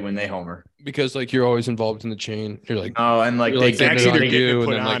excited when they homer. Because you're always involved in the chain. You're like, oh, and you're like Zach's getting it either on getting you, it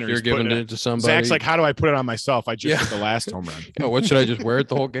put and then on or you're he's giving putting it to somebody. Zach's like, how do I put it on myself? I just hit the last home run. Oh, what should I just wear it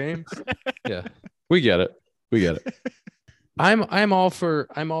the whole game? Yeah, we get it. I'm all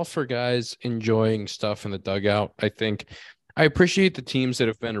for guys enjoying stuff in the dugout. I appreciate the teams that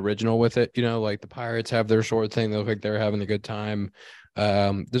have been original with it. Like the Pirates have their sort of thing. They look like they're having a good time.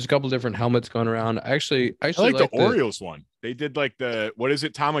 There's a couple different helmets going around. I like the Orioles one. They did what is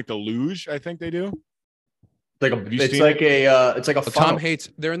it, Tom? Like the luge, I think they do. It's like a funnel. Tom hates.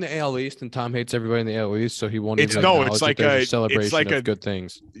 They're in the AL East, and Tom hates everybody in the AL East, so he won't. It's like a celebration of good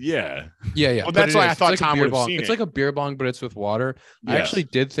things. Yeah. Well, that's why I thought Tom would have seen it. It's like a beer bong, but it's with water. Yes. I actually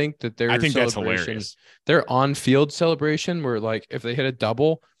did think that their that's hilarious. Their on-field celebration, where if they hit a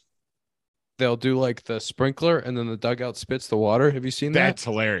double, they'll do the sprinkler, and then the dugout spits the water. Have you seen that? That's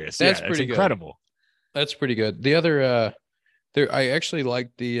hilarious. That's pretty incredible. That's pretty good. The other, I actually like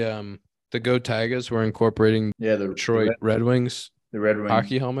the Go Tigers were incorporating the Detroit Red Wings, the Red Wings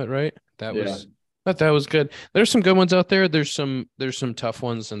hockey helmet, right? That was good. There's some good ones out there. There's some tough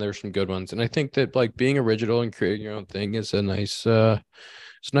ones, and there's some good ones. And I think that being original and creating your own thing is a nice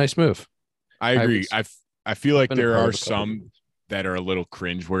move. I agree. I feel like there are some that are a little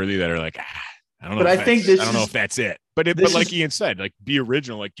cringeworthy that are like, I don't know. But I don't know if that's it. But like Ian said, be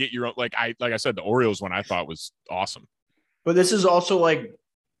original, get your own. Like I said, the Orioles one I thought was awesome. But this is also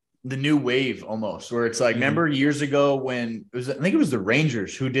the new wave almost, where it's remember years ago when I think it was the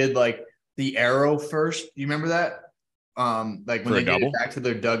Rangers who did the arrow first. You remember that? When they did it back to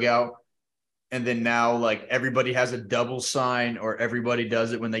their dugout, and then now everybody has a double sign, or everybody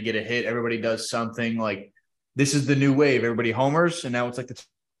does it when they get a hit. Everybody does something this is the new wave. Everybody homers, and now it's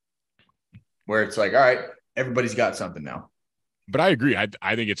where it's all right, everybody's got something now. But I agree.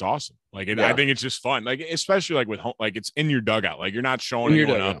 I think it's awesome. I think it's just fun. Especially with home, it's in your dugout. You're not showing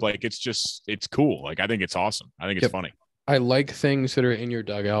anyone up. It's cool. I think it's awesome. I think it's funny. I like things that are in your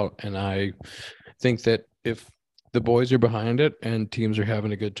dugout, and I think that if the boys are behind it and teams are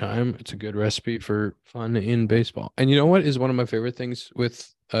having a good time, it's a good recipe for fun in baseball. And you know what is one of my favorite things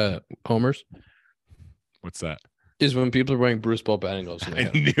with homers? What's that? Is when people are wearing Bruce Ball batting gloves.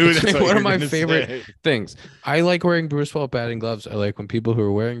 I knew that's one of my favorite things. I like wearing Bruce Ball batting gloves. I like when people who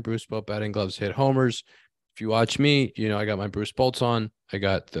are wearing Bruce Ball batting gloves hit homers. If you watch me, I got my Bruce Bolts on. I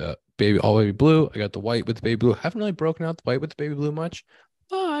got the all baby blue. I got the white with the baby blue. I haven't really broken out the white with the baby blue much,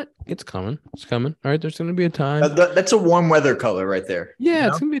 but it's coming. It's coming. All right, there's going to be a time. That's a warm weather color right there. Yeah,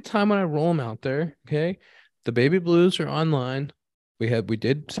 it's going to be a time when I roll them out there. Okay, the baby blues are online. We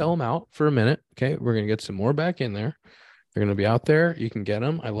did sell them out for a minute. Okay, we're gonna get some more back in there. They're gonna be out there. You can get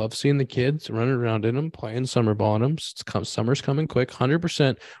them. I love seeing the kids running around in them, playing summer ball in them. Summer's coming quick.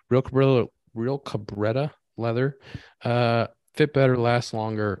 100% real Cabretta leather. Fit better, last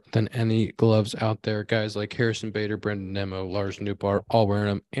longer than any gloves out there. Guys like Harrison Bader, Brendan Nemo, Lars Newbar, all wearing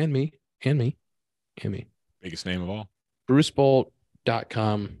them, and me. Biggest name of all.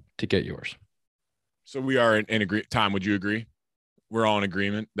 BruceBolt.com to get yours. So we are in agree. Tom, would you agree? We're all in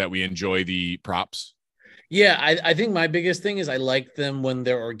agreement that we enjoy the props. Yeah, I think my biggest thing is I like them when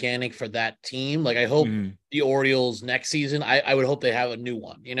they're organic for that team. I hope the Orioles next season, I would hope they have a new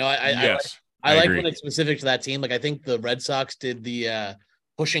one. I like when it's specific to that team. I think the Red Sox did the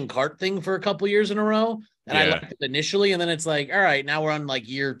pushing cart thing for a couple years in a row. And I liked it initially. And then it's all right, now we're on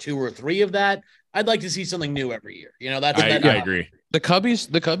year 2 or 3 of that. I'd like to see something new every year. I agree. The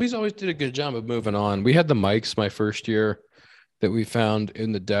Cubbies always did a good job of moving on. We had the Mikes my first year. that we found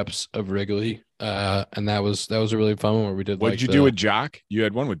in the depths of Wrigley. And that was a really fun one where we did. What like did you do with Jock? You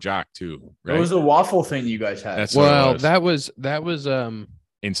had one with Jock too, right? What was the waffle thing you guys had? That's what it was. that was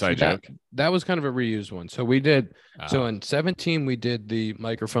Inside joke. That was kind of a reused one. So we did. So Oh. in 2017, we did the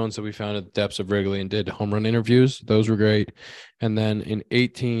microphones that we found at the depths of Wrigley and did home run interviews. Those were great. And then in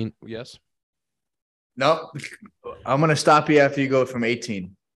 2018, yes. No, I'm gonna stop you after you go from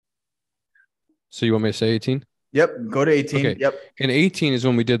 18. So you want me to say 18? Yep, go to 18. Okay. Yep. In 18 is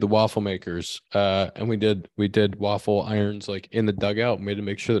when we did the waffle makers. And we did waffle irons like in the dugout. We had to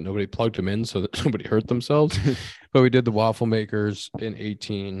make sure that nobody plugged them in so that nobody hurt themselves. But we did the waffle makers in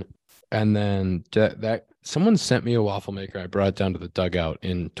 18. And then that someone sent me a waffle maker. I brought it down to the dugout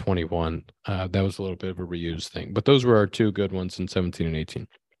in 21. That was a little bit of a reuse thing. But those were our two good ones in 17 and 18.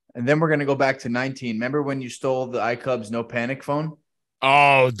 And then we're gonna go back to 19. Remember when you stole the iCubs no panic phone?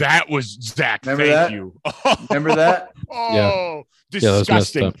 Oh, that was Zach. Remember Thank that? you. Remember that? Oh, Yeah, that was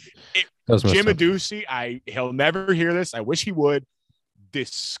messed disgusting. up. That was messed Jim up. Aducey, he'll never hear this. I wish he would.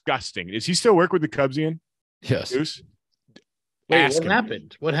 Disgusting. Does he still work with the Cubs, Ian? Yes. Deuce? Wait, Ask what him.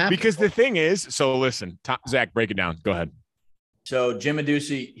 happened? What happened? Because the thing is, so listen, Zach, break it down. Go ahead. So Jim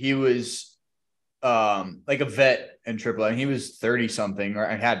Aducey, he was like a vet in AAA. He was 30 something, or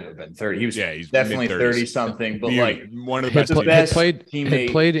I had to have been 30. He was He's definitely mid-30s. 30 something, but like one of the Had, best. the pl- teams. had best played teammate.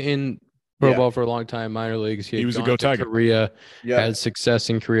 had played in pro Yeah. ball for a long time, minor leagues. He had was a gone Go to Tiger. Korea, yeah, had success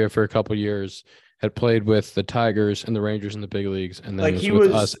in Korea for a couple years, had played with the Tigers and the Rangers in the big leagues, and then Like, was he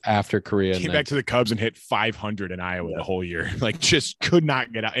with was- us after Korea. Came And back to the Cubs and hit 500 in Iowa Yeah. the whole year. Like, just could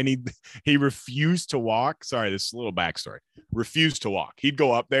not get out. And he refused to walk. Sorry, this is a little backstory. Refused to walk. He'd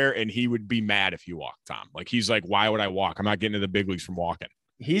go up there and he would be mad if you walked, Tom. Like, he's like, why would I walk? I'm not getting to the big leagues from walking.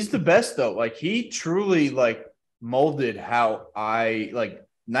 he's the best though. Like he truly like molded how I like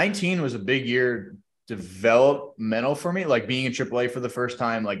 19 was a big year developmental for me, like being in AAA for the first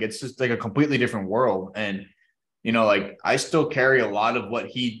time. Like it's just like a completely different world. And you know, like I still carry a lot of what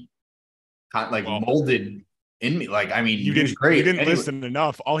he molded in me. Like, I mean, You he was didn't, great. you didn't Anyway, listen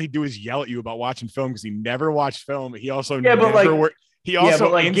enough. All he'd do is yell at you about watching film because he never watched film. He also Yeah, but, never like- worked. He yeah, also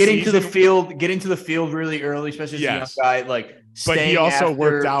but like in getting to the season- field really early, especially as Yes. a young guy, like But he staying also after,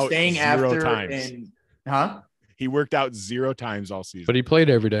 worked out staying 0 after times. and huh? He worked out 0 times all season. but he played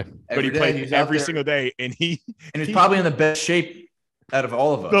every day. But he day, played was out every there, single day. And and he's probably in the best shape out of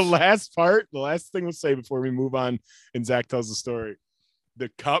all of us. the last thing we'll say before we move on and Zach tells the story, the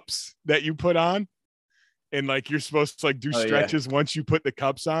cups that you put on and like you're supposed to like do Oh, yeah. stretches once you put the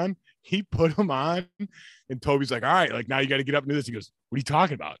cups on. He put them on and Toby's like, all right, like now you got to get up and do this. He goes, what are you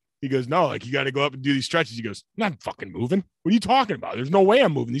talking about? He goes, no, like you got to go up and do these stretches. He goes, I'm not fucking moving. What are you talking about? There's no way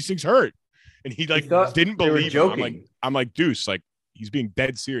I'm moving. These things hurt. And he like thought didn't they were believe him. joking. I'm like, Deuce, like he's being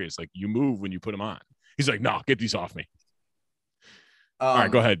dead serious. Like you move when you put them on. He's like, no, get these off me. All right,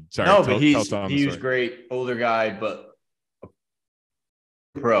 go ahead. Sorry. No, tell but he Tom the was story. great, older guy, but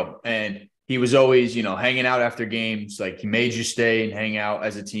a pro. And he was always, you know, hanging out after games. Like he made you stay and hang out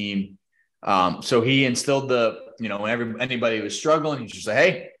as a team. So he instilled whenever anybody was struggling, he's just like,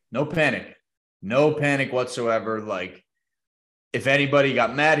 hey, no panic whatsoever. Like if anybody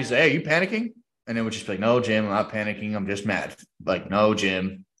got mad, he's like, hey, you panicking? And then we'd just be like, no, Jim, I'm not panicking. I'm just mad. Like, no,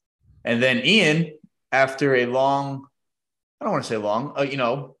 Jim. And then Ian, after a long, I don't want to say long,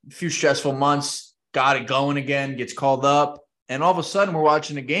 a few stressful months, got it going again, gets called up. And all of a sudden we're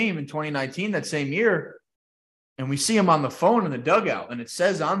watching a game in 2019, that same year. And we see him on the phone in the dugout. And it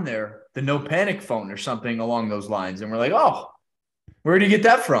says on there, the no panic phone or something along those lines. And we're like, oh, where did you get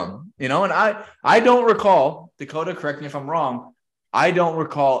that from? You know, and I don't recall, Dakota, correct me if I'm wrong, I don't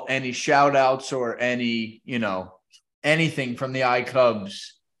recall any shout outs or any, anything from the iCubs.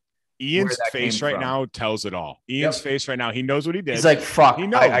 Ian's that face came right from. now tells it all. Ian's Yep. face right now, he knows what he did. He's like, fuck, He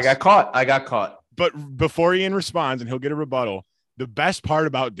knows. I got caught. But before Ian responds and he'll get a rebuttal, the best part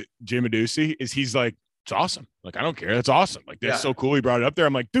about Jim Aducey is he's like, it's awesome. Like, I don't care. That's awesome. Like, that's Yeah. so cool. He brought it up there.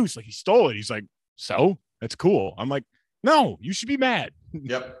 I'm like, Deuce, like he stole it. He's like, so that's cool. I'm like, no, you should be mad.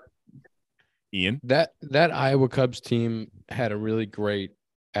 Yep. Ian. That Iowa Cubs team had a really great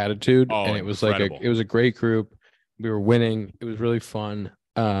attitude, Oh, and it was incredible. it was a great group. We were winning. It was really fun.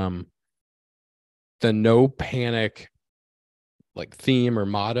 The no panic like theme or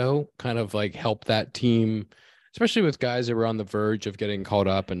motto kind of like helped that team, especially with guys that were on the verge of getting called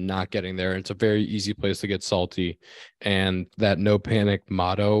up and not getting there. It's a very easy place to get salty, and that no panic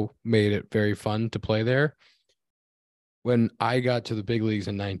motto made it very fun to play there. When I got to the big leagues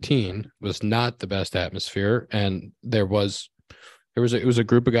in 19, was not the best atmosphere, and it was a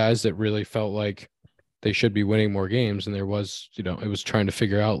group of guys that really felt like they should be winning more games, and there was, it was trying to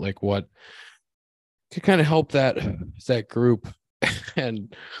figure out like what to kind of help that group.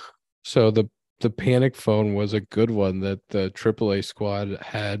 And so the panic phone was a good one that the AAA squad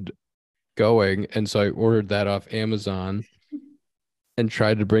had going. And so I ordered that off Amazon and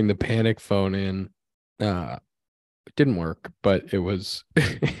tried to bring the panic phone in. It didn't work, but it was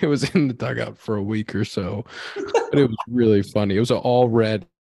it was in the dugout for a week or so. But it was really funny. It was an all red.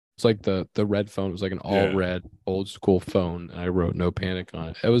 It's like the red phone was like an all red old school phone. And I wrote "No Panic" on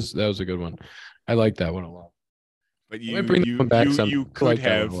it. That was a good one. I like that one a lot. But you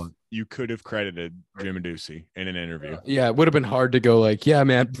could have credited Jim Adducey in an interview. Yeah, it would have been hard to go like, yeah,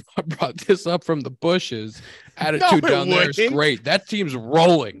 man, I brought this up from the bushes. Attitude down there is great. That team's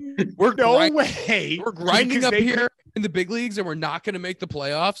rolling. We're grinding up here in the big leagues, and we're not going to make the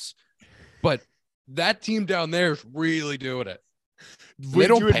playoffs. But that team down there is really doing it.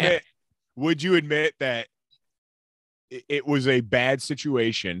 Would you admit that it was a bad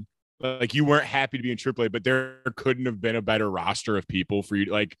situation? Like, you weren't happy to be in AAA, but there couldn't have been a better roster of people for you.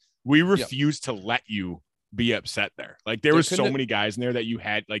 Like, we refused to let you be upset there. Like, there was so many guys in there that you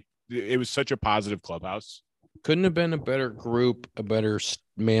had, like, it was such a positive clubhouse. Couldn't have been a better group, a better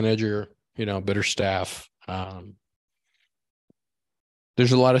manager, better staff.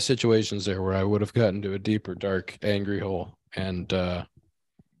 There's a lot of situations there where I would have gotten to a deeper, dark, angry hole. And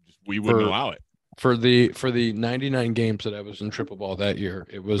we wouldn't allow it. For the 99 games that I was in triple ball that year,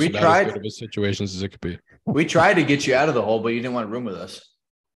 it was about as good of a situations as it could be. We tried to get you out of the hole, but you didn't want to room with us.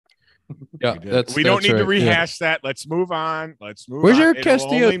 Yeah, we don't need to rehash that. Let's move on. Where's your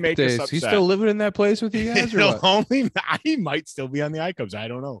Castillo days? He's still living in that place with you guys? He might still be on the iCubs. I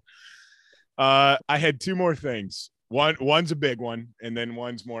don't know. I had two more things. One's a big one, and then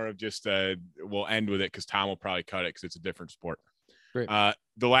one's more of just we'll end with it because Tom will probably cut it because it's a different sport. Great.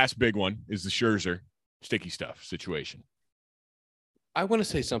 The last big one is the Scherzer sticky stuff situation. I want to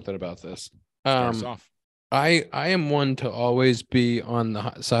say something about this. Start us off. I am one to always be on the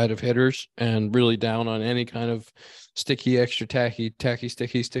hot side of hitters and really down on any kind of sticky, extra tacky,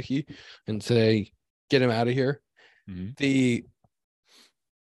 sticky, and say, get him out of here. Mm-hmm. The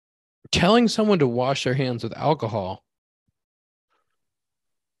telling someone to wash their hands with alcohol,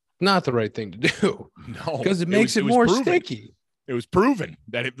 not the right thing to do. No, because it makes it more proven. sticky. It was proven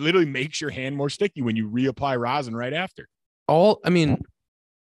that it literally makes your hand more sticky when you reapply rosin right after.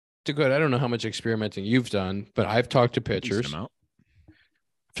 Dakota, I don't know how much experimenting you've done, but I've talked to pitchers.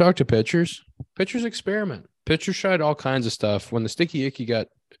 Pitchers experiment. Pitchers tried all kinds of stuff. When the sticky icky got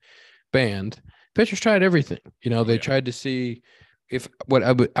banned, pitchers tried everything. They tried to see if what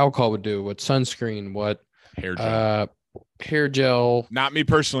alcohol would do, what sunscreen, what hair gel. Not me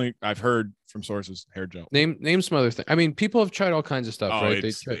personally. I've heard from sources, hair gel. Name some other thing. People have tried all kinds of stuff, right?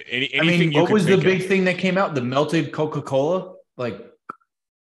 What was the big thing that came out? The melted Coca-Cola?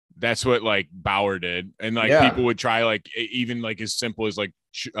 That's what Bauer did. And people would try even as simple as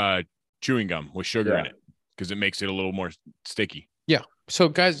chewing gum with sugar in it because it makes it a little more sticky. Yeah. So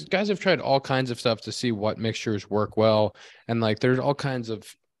guys have tried all kinds of stuff to see what mixtures work well. And there's all kinds of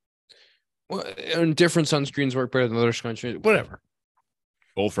different sunscreens work better than other sunscreens, whatever.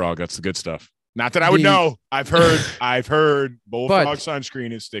 Bullfrog, that's the good stuff. Not that I would know. I've heard Bullfrog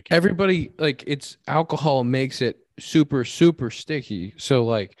sunscreen is sticky. Everybody it's alcohol makes it super, super sticky.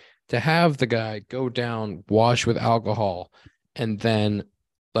 So to have the guy go down, wash with alcohol, and then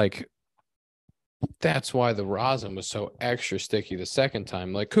that's why the rosin was so extra sticky the second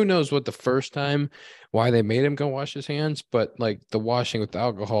time. Who knows what the first time, why they made him go wash his hands, but the washing with the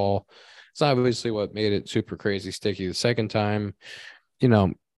alcohol, it's obviously what made it super crazy sticky the second time,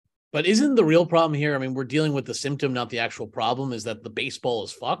 But isn't the real problem here? We're dealing with the symptom, not the actual problem, is that the baseball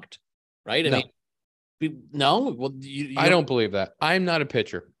is fucked, right? No. Well, I don't believe that. I'm not a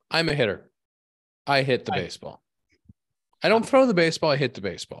pitcher. I'm a hitter. I hit the baseball. I don't throw the baseball. I hit the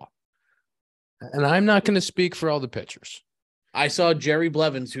baseball. And I'm not going to speak for all the pitchers. I saw Jerry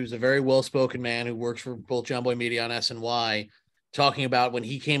Blevins, who's a very well-spoken man who works for both John Boy Media on SNY, talking about when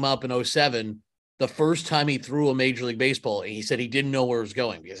he came up in 2007, the first time he threw a Major League Baseball, he said he didn't know where it was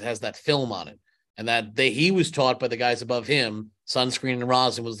going because it has that film on it. And that he was taught by the guys above him, sunscreen and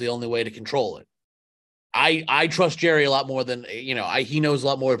rosin was the only way to control it. I trust Jerry a lot more than, he knows a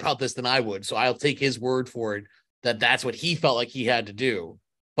lot more about this than I would. So I'll take his word for it that that's what he felt like he had to do.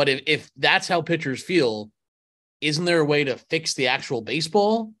 But if that's how pitchers feel, isn't there a way to fix the actual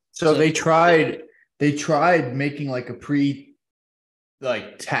baseball? So they tried making a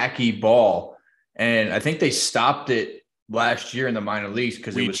tacky ball. And I think they stopped it last year in the minor leagues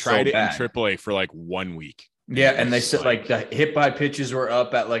because it was tried so bad. In AAA for 1 week. Yeah, and they said the hit by pitches were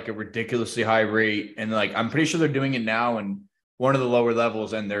up at a ridiculously high rate, and I'm pretty sure they're doing it now in one of the lower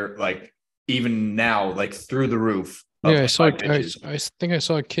levels, and they're even now, like through the roof. Yeah, Pitches. I think I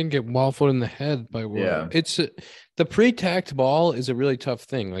saw a kid get waffled in the head by one. Yeah. It's the pre-tacked ball is a really tough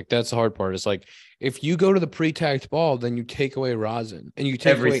thing. Like that's the hard part. It's like if you go to the pre-tacked ball, then you take away rosin and you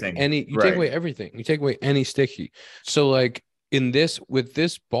take Everything. away Right. take away everything. You take away any sticky. So like with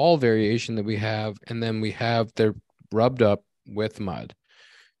this ball variation that we have, and then they're rubbed up with mud.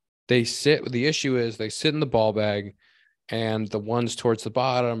 The issue is they sit in the ball bag, and the ones towards the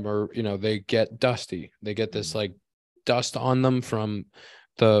bottom are, they get dusty. They get this like dust on them from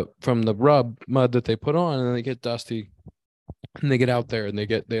the rub mud that they put on, and then they get dusty, and they get out there and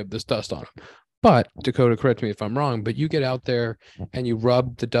they have this dust on them. But Dakota, correct me if I'm wrong, but you get out there and you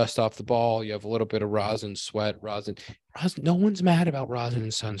rub the dust off the ball. You have a little bit of rosin. No one's mad about rosin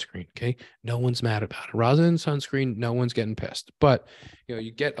and sunscreen. Okay. No one's mad about it. Rosin and sunscreen, no one's getting pissed, but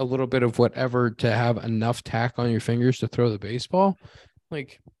you get a little bit of whatever to have enough tack on your fingers to throw the baseball.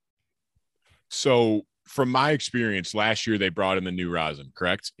 So from my experience, last year they brought in the new rosin,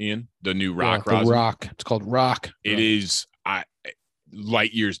 correct, Ian? The new rock rosin. Rock. It's called rock. It is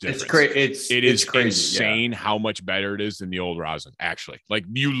light years difference. It is crazy, insane how much better it is than the old rosin. Actually, like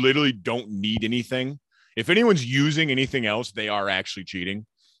you literally don't need anything. If anyone's using anything else, they are actually cheating,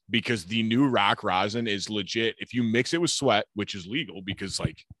 because the new rock rosin is legit. If you mix it with sweat, which is legal because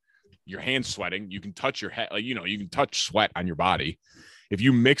like your hand's sweating, you can touch your head, like you can touch sweat on your body. If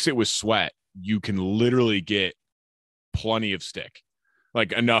you mix it with sweat, you can literally get plenty of stick,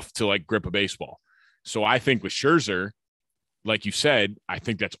 like enough to like grip a baseball. So I think with Scherzer, like you said, I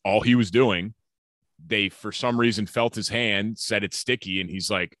think that's all he was doing. They, for some reason, felt his hand, said it's sticky, and he's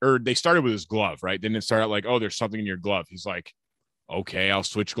like, or they started with his glove, right? Then it started like, oh, there's something in your glove. He's like, okay, I'll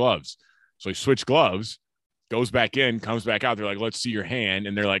switch gloves. So he switched gloves, goes back in, comes back out. They're like, let's see your hand.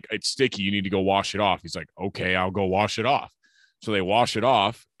 And they're like, it's sticky. You need to go wash it off. He's like, okay, I'll go wash it off. So they wash it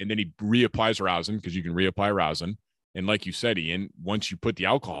off, and then he reapplies rosin, because you can reapply rosin. And like you said, Ian, once you put the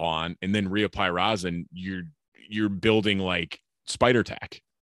alcohol on and then reapply rosin, you're building like spider tack.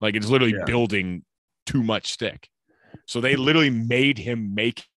 Like it's literally building too much stick. So they literally made him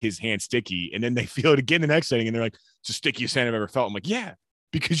make his hand sticky, and then they feel it again the next inning, and they're like, it's the stickiest hand I've ever felt. I'm like, yeah,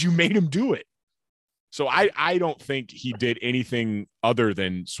 because you made him do it. So I don't think he did anything other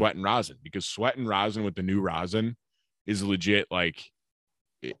than sweat and rosin, because sweat and rosin with the new rosin is legit. Like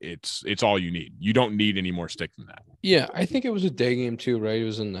it's all you need. You don't need any more stick than that. Yeah, I think it was a day game too, right? It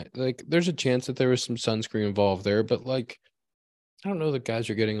was in like there's a chance that there was some sunscreen involved there, but like I don't know that guys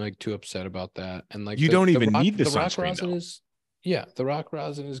are getting like too upset about that. And like you don't even need the rock sunscreen rosin though. The rock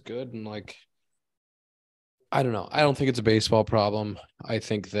rosin is good, and like I don't know. I don't think it's a baseball problem. I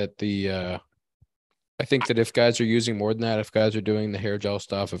think that if guys are using more than that, if guys are doing the hair gel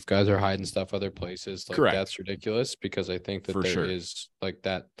stuff, if guys are hiding stuff other places, like Correct. That's ridiculous, because I think that For there sure. is like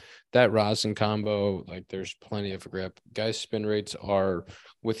that rosin combo, like there's plenty of grip. Guys' spin rates are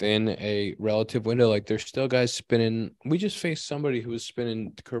within a relative window. Like there's still guys spinning. We just faced somebody who was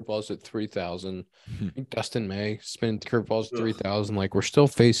spinning curveballs at 3,000. I think Dustin May spinning curveballs at 3,000. Like we're still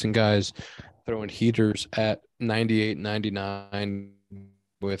facing guys throwing heaters at 98, 99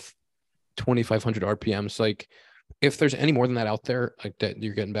 with 2,500 RPMs. Like if there's any more than that out there, like that,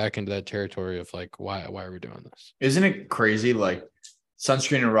 you're getting back into that territory of like, why are we doing this? Isn't it crazy? Like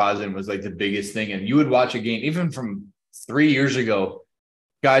sunscreen and rosin was like the biggest thing. And you would watch a game, even from 3 years ago,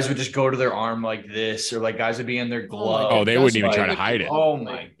 guys would just go to their arm like this, or like guys would be in their glove. Oh, they wouldn't even try to hide it. Oh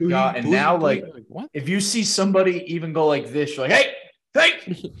my God. And now like what? if you see somebody even go like this, you're like,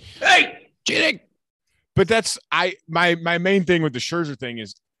 hey, Cheating. But that's my main thing with the Scherzer thing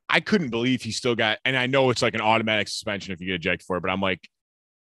is I couldn't believe he still got, and I know it's like an automatic suspension if you get ejected for it, but I'm like,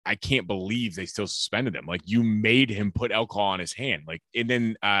 I can't believe they still suspended him. Like you made him put alcohol on his hand. Like, and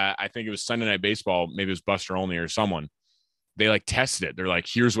then I think it was Sunday Night Baseball, maybe it was Buster Olney or someone. They like tested it. They're like,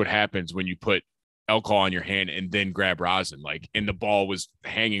 here's what happens when you put alcohol on your hand and then grab rosin. Like, and the ball was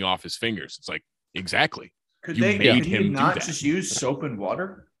hanging off his fingers. It's like, exactly. Could You they made could him you do not that. just use soap and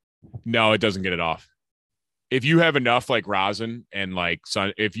water? No, it doesn't get it off. If you have enough like rosin and like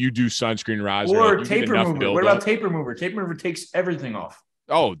if you do sunscreen rosin Or like, you tape get enough remover. What about buildup. tape remover? Tape remover takes everything off.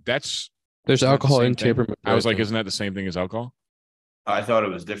 Oh, that's There's not the alcohol same in thing. tape remover. I was like, isn't that the same thing as alcohol? I thought it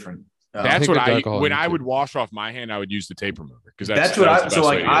was different. That's think what it's I alcohol when in I tape. would wash off my hand, I would use the tape remover because That's what that I was so the best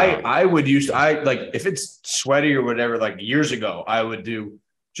like way to get it off. I would use like if it's sweaty or whatever, like years ago, I would do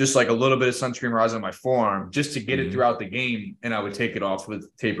just like a little bit of sunscreen rosin on my forearm just to get it throughout the game, and I would take it off with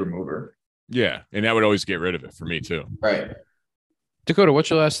tape remover. Yeah, and that would always get rid of it for me too. Right. Dakota, what's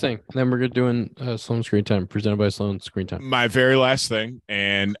your last thing? And then we're doing Sloan Screen Time, presented by Sloan Screen Time. My very last thing,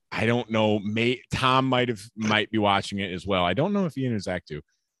 and I don't know, Tom might be watching it as well. I don't know if Ian or Zack do.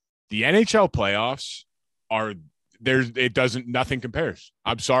 The NHL playoffs are nothing compares.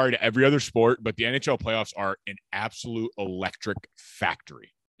 I'm sorry to every other sport, but the NHL playoffs are an absolute electric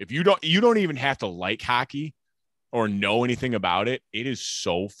factory. If you don't even have to like hockey or know anything about it. It is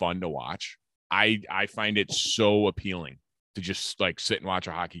so fun to watch. I find it so appealing to just like sit and watch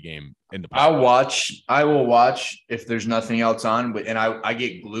a hockey game in the playoffs. I will watch if there's nothing else on, but I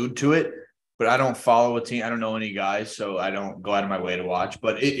get glued to it, but I don't follow a team. I don't know any guys, so I don't go out of my way to watch.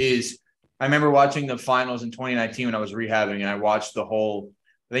 But I remember watching the finals in 2019 when I was rehabbing, and I watched I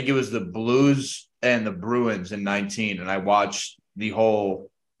think it was the Blues and the Bruins in 19, and I watched the whole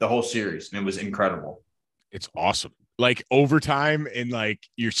series, and it was incredible. It's awesome. Like overtime, and like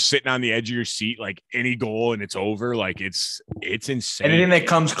you're sitting on the edge of your seat, like any goal and it's over. Like it's insane. Anything that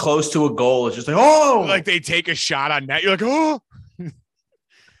comes close to a goal is just like, oh, like they take a shot on net. You're like, oh.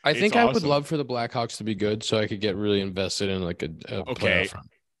 I think I would love for the Blackhawks to be good so I could get really invested in like a playoff run.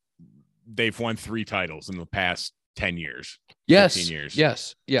 They've won 3 titles in the past 10 years. Yes. 15 years.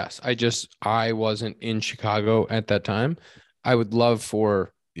 Yes. I wasn't in Chicago at that time. I would love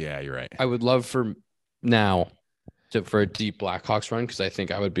for. Yeah, you're right. I would love for now for a deep Blackhawks run because I think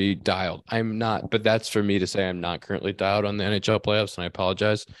I would be dialed. I'm not, but that's for me to say I'm not currently dialed on the NHL playoffs, and I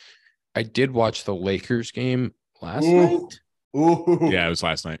apologize. I did watch the Lakers game last night. Ooh. Yeah, it was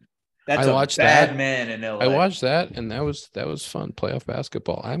last night. That's I watched a bad man in LA. I watched that, and that was fun. Playoff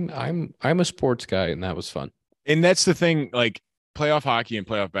basketball. I'm a sports guy, and that was fun. And that's the thing, like playoff hockey and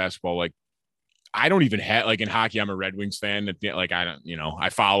playoff basketball, like I don't even have like in hockey, I'm a Red Wings fan. Like I don't, I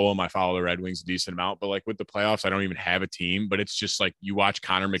follow them. I follow the Red Wings a decent amount, but like with the playoffs, I don't even have a team. But it's just like you watch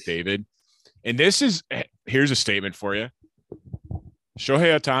Connor McDavid, and here's a statement for you: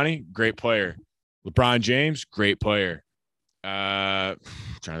 Shohei Ohtani, great player. LeBron James, great player. Trying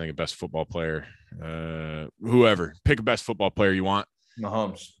to think of best football player. Whoever, pick a best football player you want.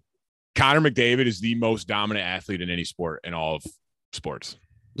 Mahomes. Connor McDavid is the most dominant athlete in any sport in all of sports.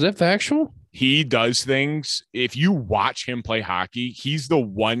 Is that factual? He does things. If you watch him play hockey, he's the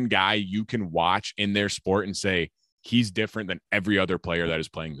one guy you can watch in their sport and say he's different than every other player that is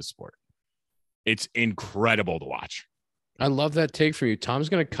playing the sport. It's incredible to watch. I love that take from you. Tom's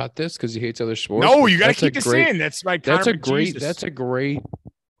going to cut this because he hates other sports. No, you got to keep this in. That's my. That's a great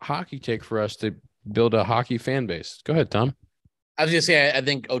hockey take for us to build a hockey fan base. Go ahead, Tom. I was going to say, I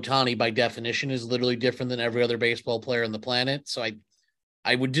think Ohtani by definition is literally different than every other baseball player on the planet. So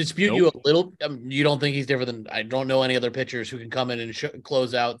I would dispute you a little. You don't think he's different than I don't know any other pitchers who can come in and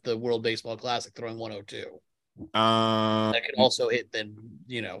close out the World Baseball Classic throwing 102. That can also hit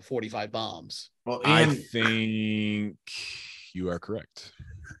 45 bombs. Well, I think you are correct.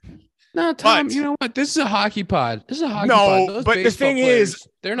 No, Tom, you know what? This is a hockey pod. Those but the thing is,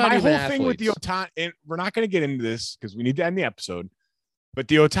 they're not my even whole athletes. thing with the Ohtani, and we're not going to get into this because we need to end the episode. But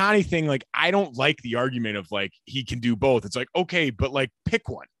the Ohtani thing, like, I don't like the argument of like he can do both. It's like, okay, but like pick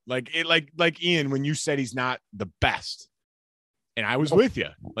one. Like Ian, when you said he's not the best, and I was with you.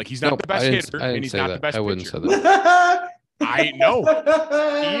 Like he's not the best hitter, and he's not the best pitcher. I wouldn't say that. I know,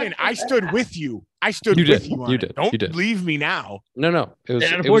 Ian. I stood with you. You did. Don't leave me now. No.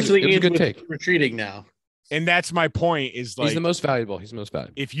 It was a good take. Retreating now. And that's my point is like he's the most valuable.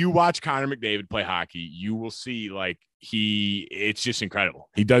 If you watch Connor McDavid play hockey, you will see like it's just incredible.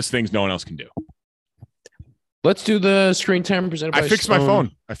 He does things no one else can do. Let's do the screen time presented by I fixed my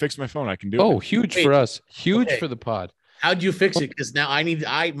phone. I can do it. Oh, huge for us. Huge for the pod. How'd you fix it? Because now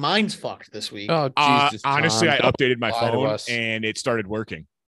mine's fucked this week. Oh, Jesus. Honestly, I updated my phone and it started working.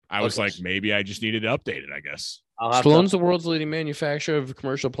 I was like, maybe I just needed to update it, I guess. Stallone's the world's leading manufacturer of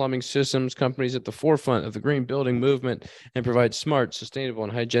commercial plumbing systems, companies at the forefront of the green building movement, and provides smart, sustainable,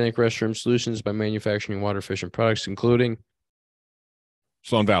 and hygienic restroom solutions by manufacturing water-efficient products, including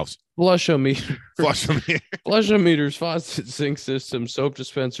Stallone valves, flushometers, faucet sink systems, soap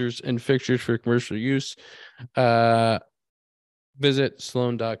dispensers, and fixtures for commercial use. Visit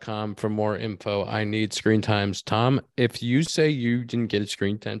Stallone.com for more info. I need screen times. Tom, if you say you didn't get a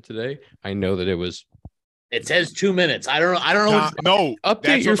screen time today, I know that it was. It says 2 minutes. I don't know. No,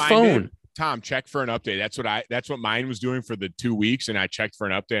 update your phone. Tom, check for an update. That's what mine was doing for the 2 weeks, and I checked for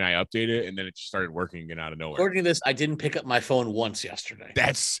an update and I updated it, and then it just started working again out of nowhere. According to this, I didn't pick up my phone once yesterday.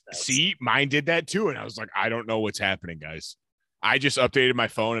 See, mine did that too, and I was like, I don't know what's happening, guys. I just updated my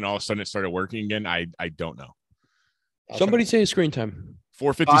phone, and all of a sudden it started working again. I don't know. Somebody say screen time.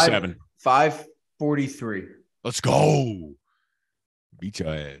 4:57. 5:43. Let's go. Beat your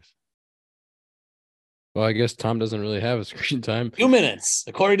ass. Well, I guess Tom doesn't really have a screen time. 2 minutes.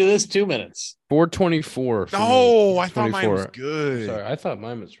 According to this, 2 minutes. 4:24. No, I thought mine was good. Sorry, I thought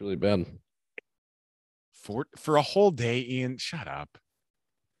mine was really bad. For a whole day, Ian, shut up.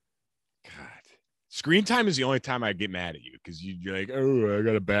 Screen time is the only time I get mad at you because you're like, oh, I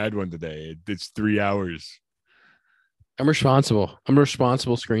got a bad one today. It's 3 hours. I'm responsible. I'm a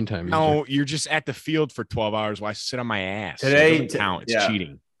responsible screen time user. No, you're just at the field for 12 hours while I sit on my ass. Today, it doesn't count. It's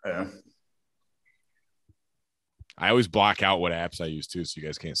cheating. Yeah. I always block out what apps I use too, so you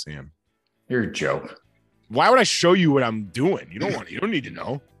guys can't see them. You're a joke. Why would I show you what I'm doing? You don't need to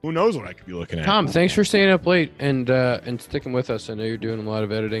know. Who knows what I could be looking at? Tom, thanks for staying up late and sticking with us. I know you're doing a lot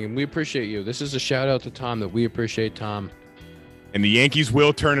of editing, and we appreciate you. This is a shout out to Tom that we appreciate, Tom. And the Yankees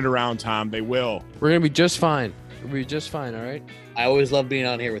will turn it around, Tom. They will. We're gonna be just fine. We'll be just fine. All right. I always love being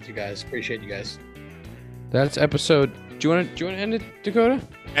on here with you guys. Appreciate you guys. That's episode. Do you want to end it, Dakota?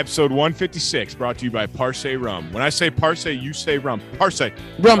 Episode 156, brought to you by Parse Rum. When I say Parse, you say rum. Parse.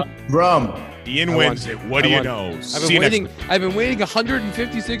 Rum. Ian wins it. What do you know? I've been waiting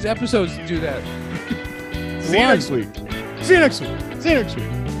 156 episodes to do that. See you next week. See you next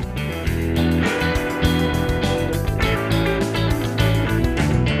week.